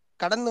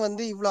 கடந்து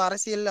வந்து இவ்வளவு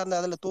அரசியல்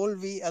அதுல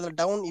தோல்வி, அதுல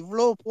டவுன்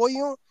இவ்வளவு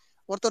போயும்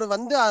ஒருத்தர்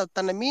வந்து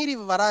தன்னை மீறி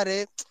வராரு,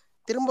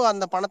 திரும்ப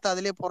அந்த பணத்தை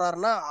அதிலே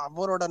போறாருன்னா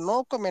அவரோட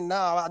நோக்கம் என்ன,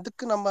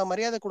 அதுக்கு நம்ம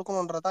மரியாதை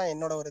கொடுக்கணும்ன்றதான்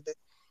என்னோட ஒரு இது.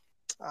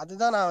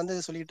 அதுதான் நான் வந்து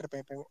சொல்லிட்டு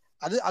இருப்பேன் எப்பயுமே.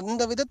 அது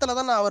அந்த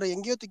விதத்துலதான் நான் அவரை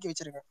எங்கேயோ தூக்கி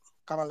வச்சிருக்கேன்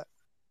கமலை.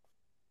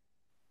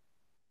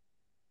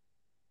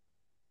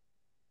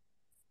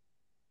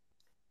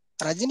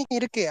 ரஜினிக்கு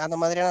இருக்கு அந்த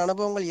மாதிரியான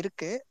அனுபவங்கள்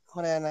இருக்கு,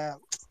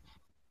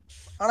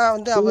 ஆனா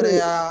வந்து அவரு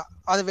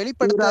அதை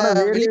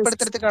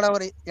வெளிப்படுத்துறதுக்கான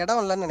ஒரு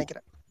இடம் இல்லைன்னு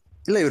நினைக்கிறேன்.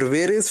 இல்ல, இவர்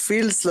various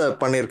ஃபீல்ட்ஸ்ல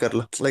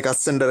பண்ணியிருக்காருல, like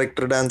assistant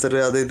director, dancer,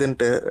 அது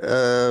இதுன்ட்டு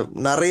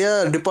நிறைய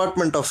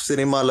டிபார்ட்மெண்ட் ஆஃப்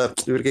சினிமால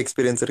இவருக்கு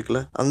எக்ஸ்பீரியன்ஸ்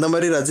இருக்குல்ல. அந்த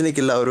மாதிரி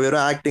ரஜினிக்கு இல்லை, அவர்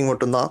வெறும் ஆக்டிங்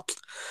மட்டும்தான்.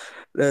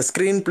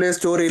 ஸ்க்ரீன் பிளே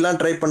ஸ்டோரிலாம்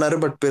ட்ரை பண்ணாரு,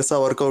 பட்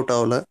பெருசாக ஒர்க் அவுட்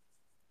ஆகல.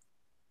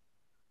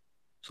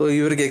 ஸோ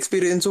இவருக்கு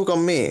எக்ஸ்பீரியன்ஸும்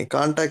கம்மி,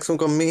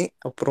 கான்டாக்ட்ஸும் கம்மி,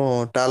 அப்புறம்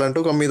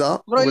டேலண்ட்டும் கம்மி தான்.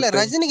 ப்ரோ இல்ல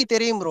ரஜினிக்கு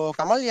தெரியும் ப்ரோ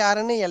கமல்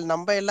யாருன்னு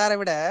நம்ம எல்லாரை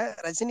விட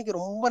ரஜினிக்கு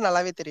ரொம்ப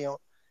நல்லாவே தெரியும்.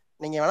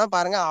 நீங்க வேணா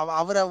பாருங்க,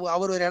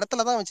 அவர் ஒரு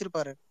இடத்துலதான்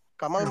வச்சிருப்பாரு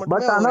கமல்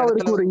மட்டுமே. ஆனா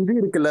அவருக்கு ஒரு இது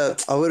இருக்குல்ல,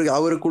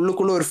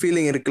 அவருக்குள்ளுக்குள்ள ஒரு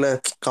ஃபீலிங் இருக்குல்ல,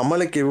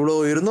 கமலுக்கு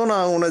இவ்வளவு இருந்தும்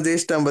நான் உன்னை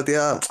ஜெயிச்சிட்டேன்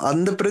பாத்தியா,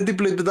 அந்த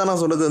பிரதிபலிப்பு தான்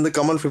நான் சொன்னது வந்து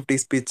கமல் 50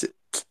 ஸ்பீச்.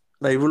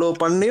 நான் இவ்வளவு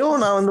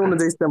பண்ணியும் நான் வந்து உன்னை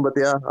ஜெயிச்சிட்டேன்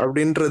பாத்தியா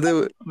அப்படின்றது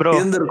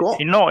இருந்திருக்கும்.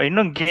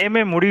 இன்னும்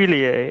கேமே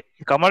முடியலையே,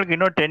 கமலுக்கு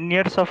இன்னும் 10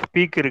 years ஆஃப்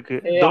பீக் இருக்கு.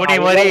 தோனி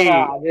மாதிரி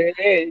அது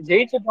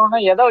ஜெயிச்சிட்டோம்னா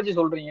எதை வச்சு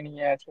சொல்றீங்க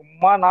நீங்க?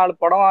 சும்மா 4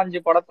 படம்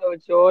 5 படத்தை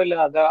வச்சோ இல்ல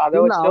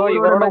அதை வச்சோ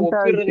இவரோட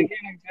ஒப்பிடுறதுக்கே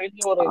எனக்கு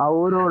தெரிஞ்ச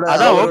ஒரு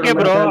அதான் ஓகே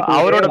ப்ரோ,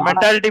 அவரோட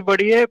மென்டாலிட்டி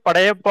படியே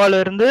படையப்பால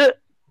இருந்து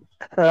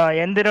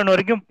எந்திரன்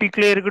வரைக்கும்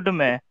பீக்லயே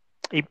இருக்கட்டுமே.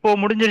 இப்போ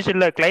முடிஞ்சிருச்சு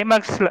இல்ல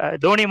கிளைமேக்ஸ்ல,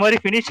 தோனி மாதிரி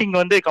பினிஷிங்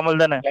வந்து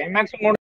கமல் தானே. கிளைமேக்ஸ்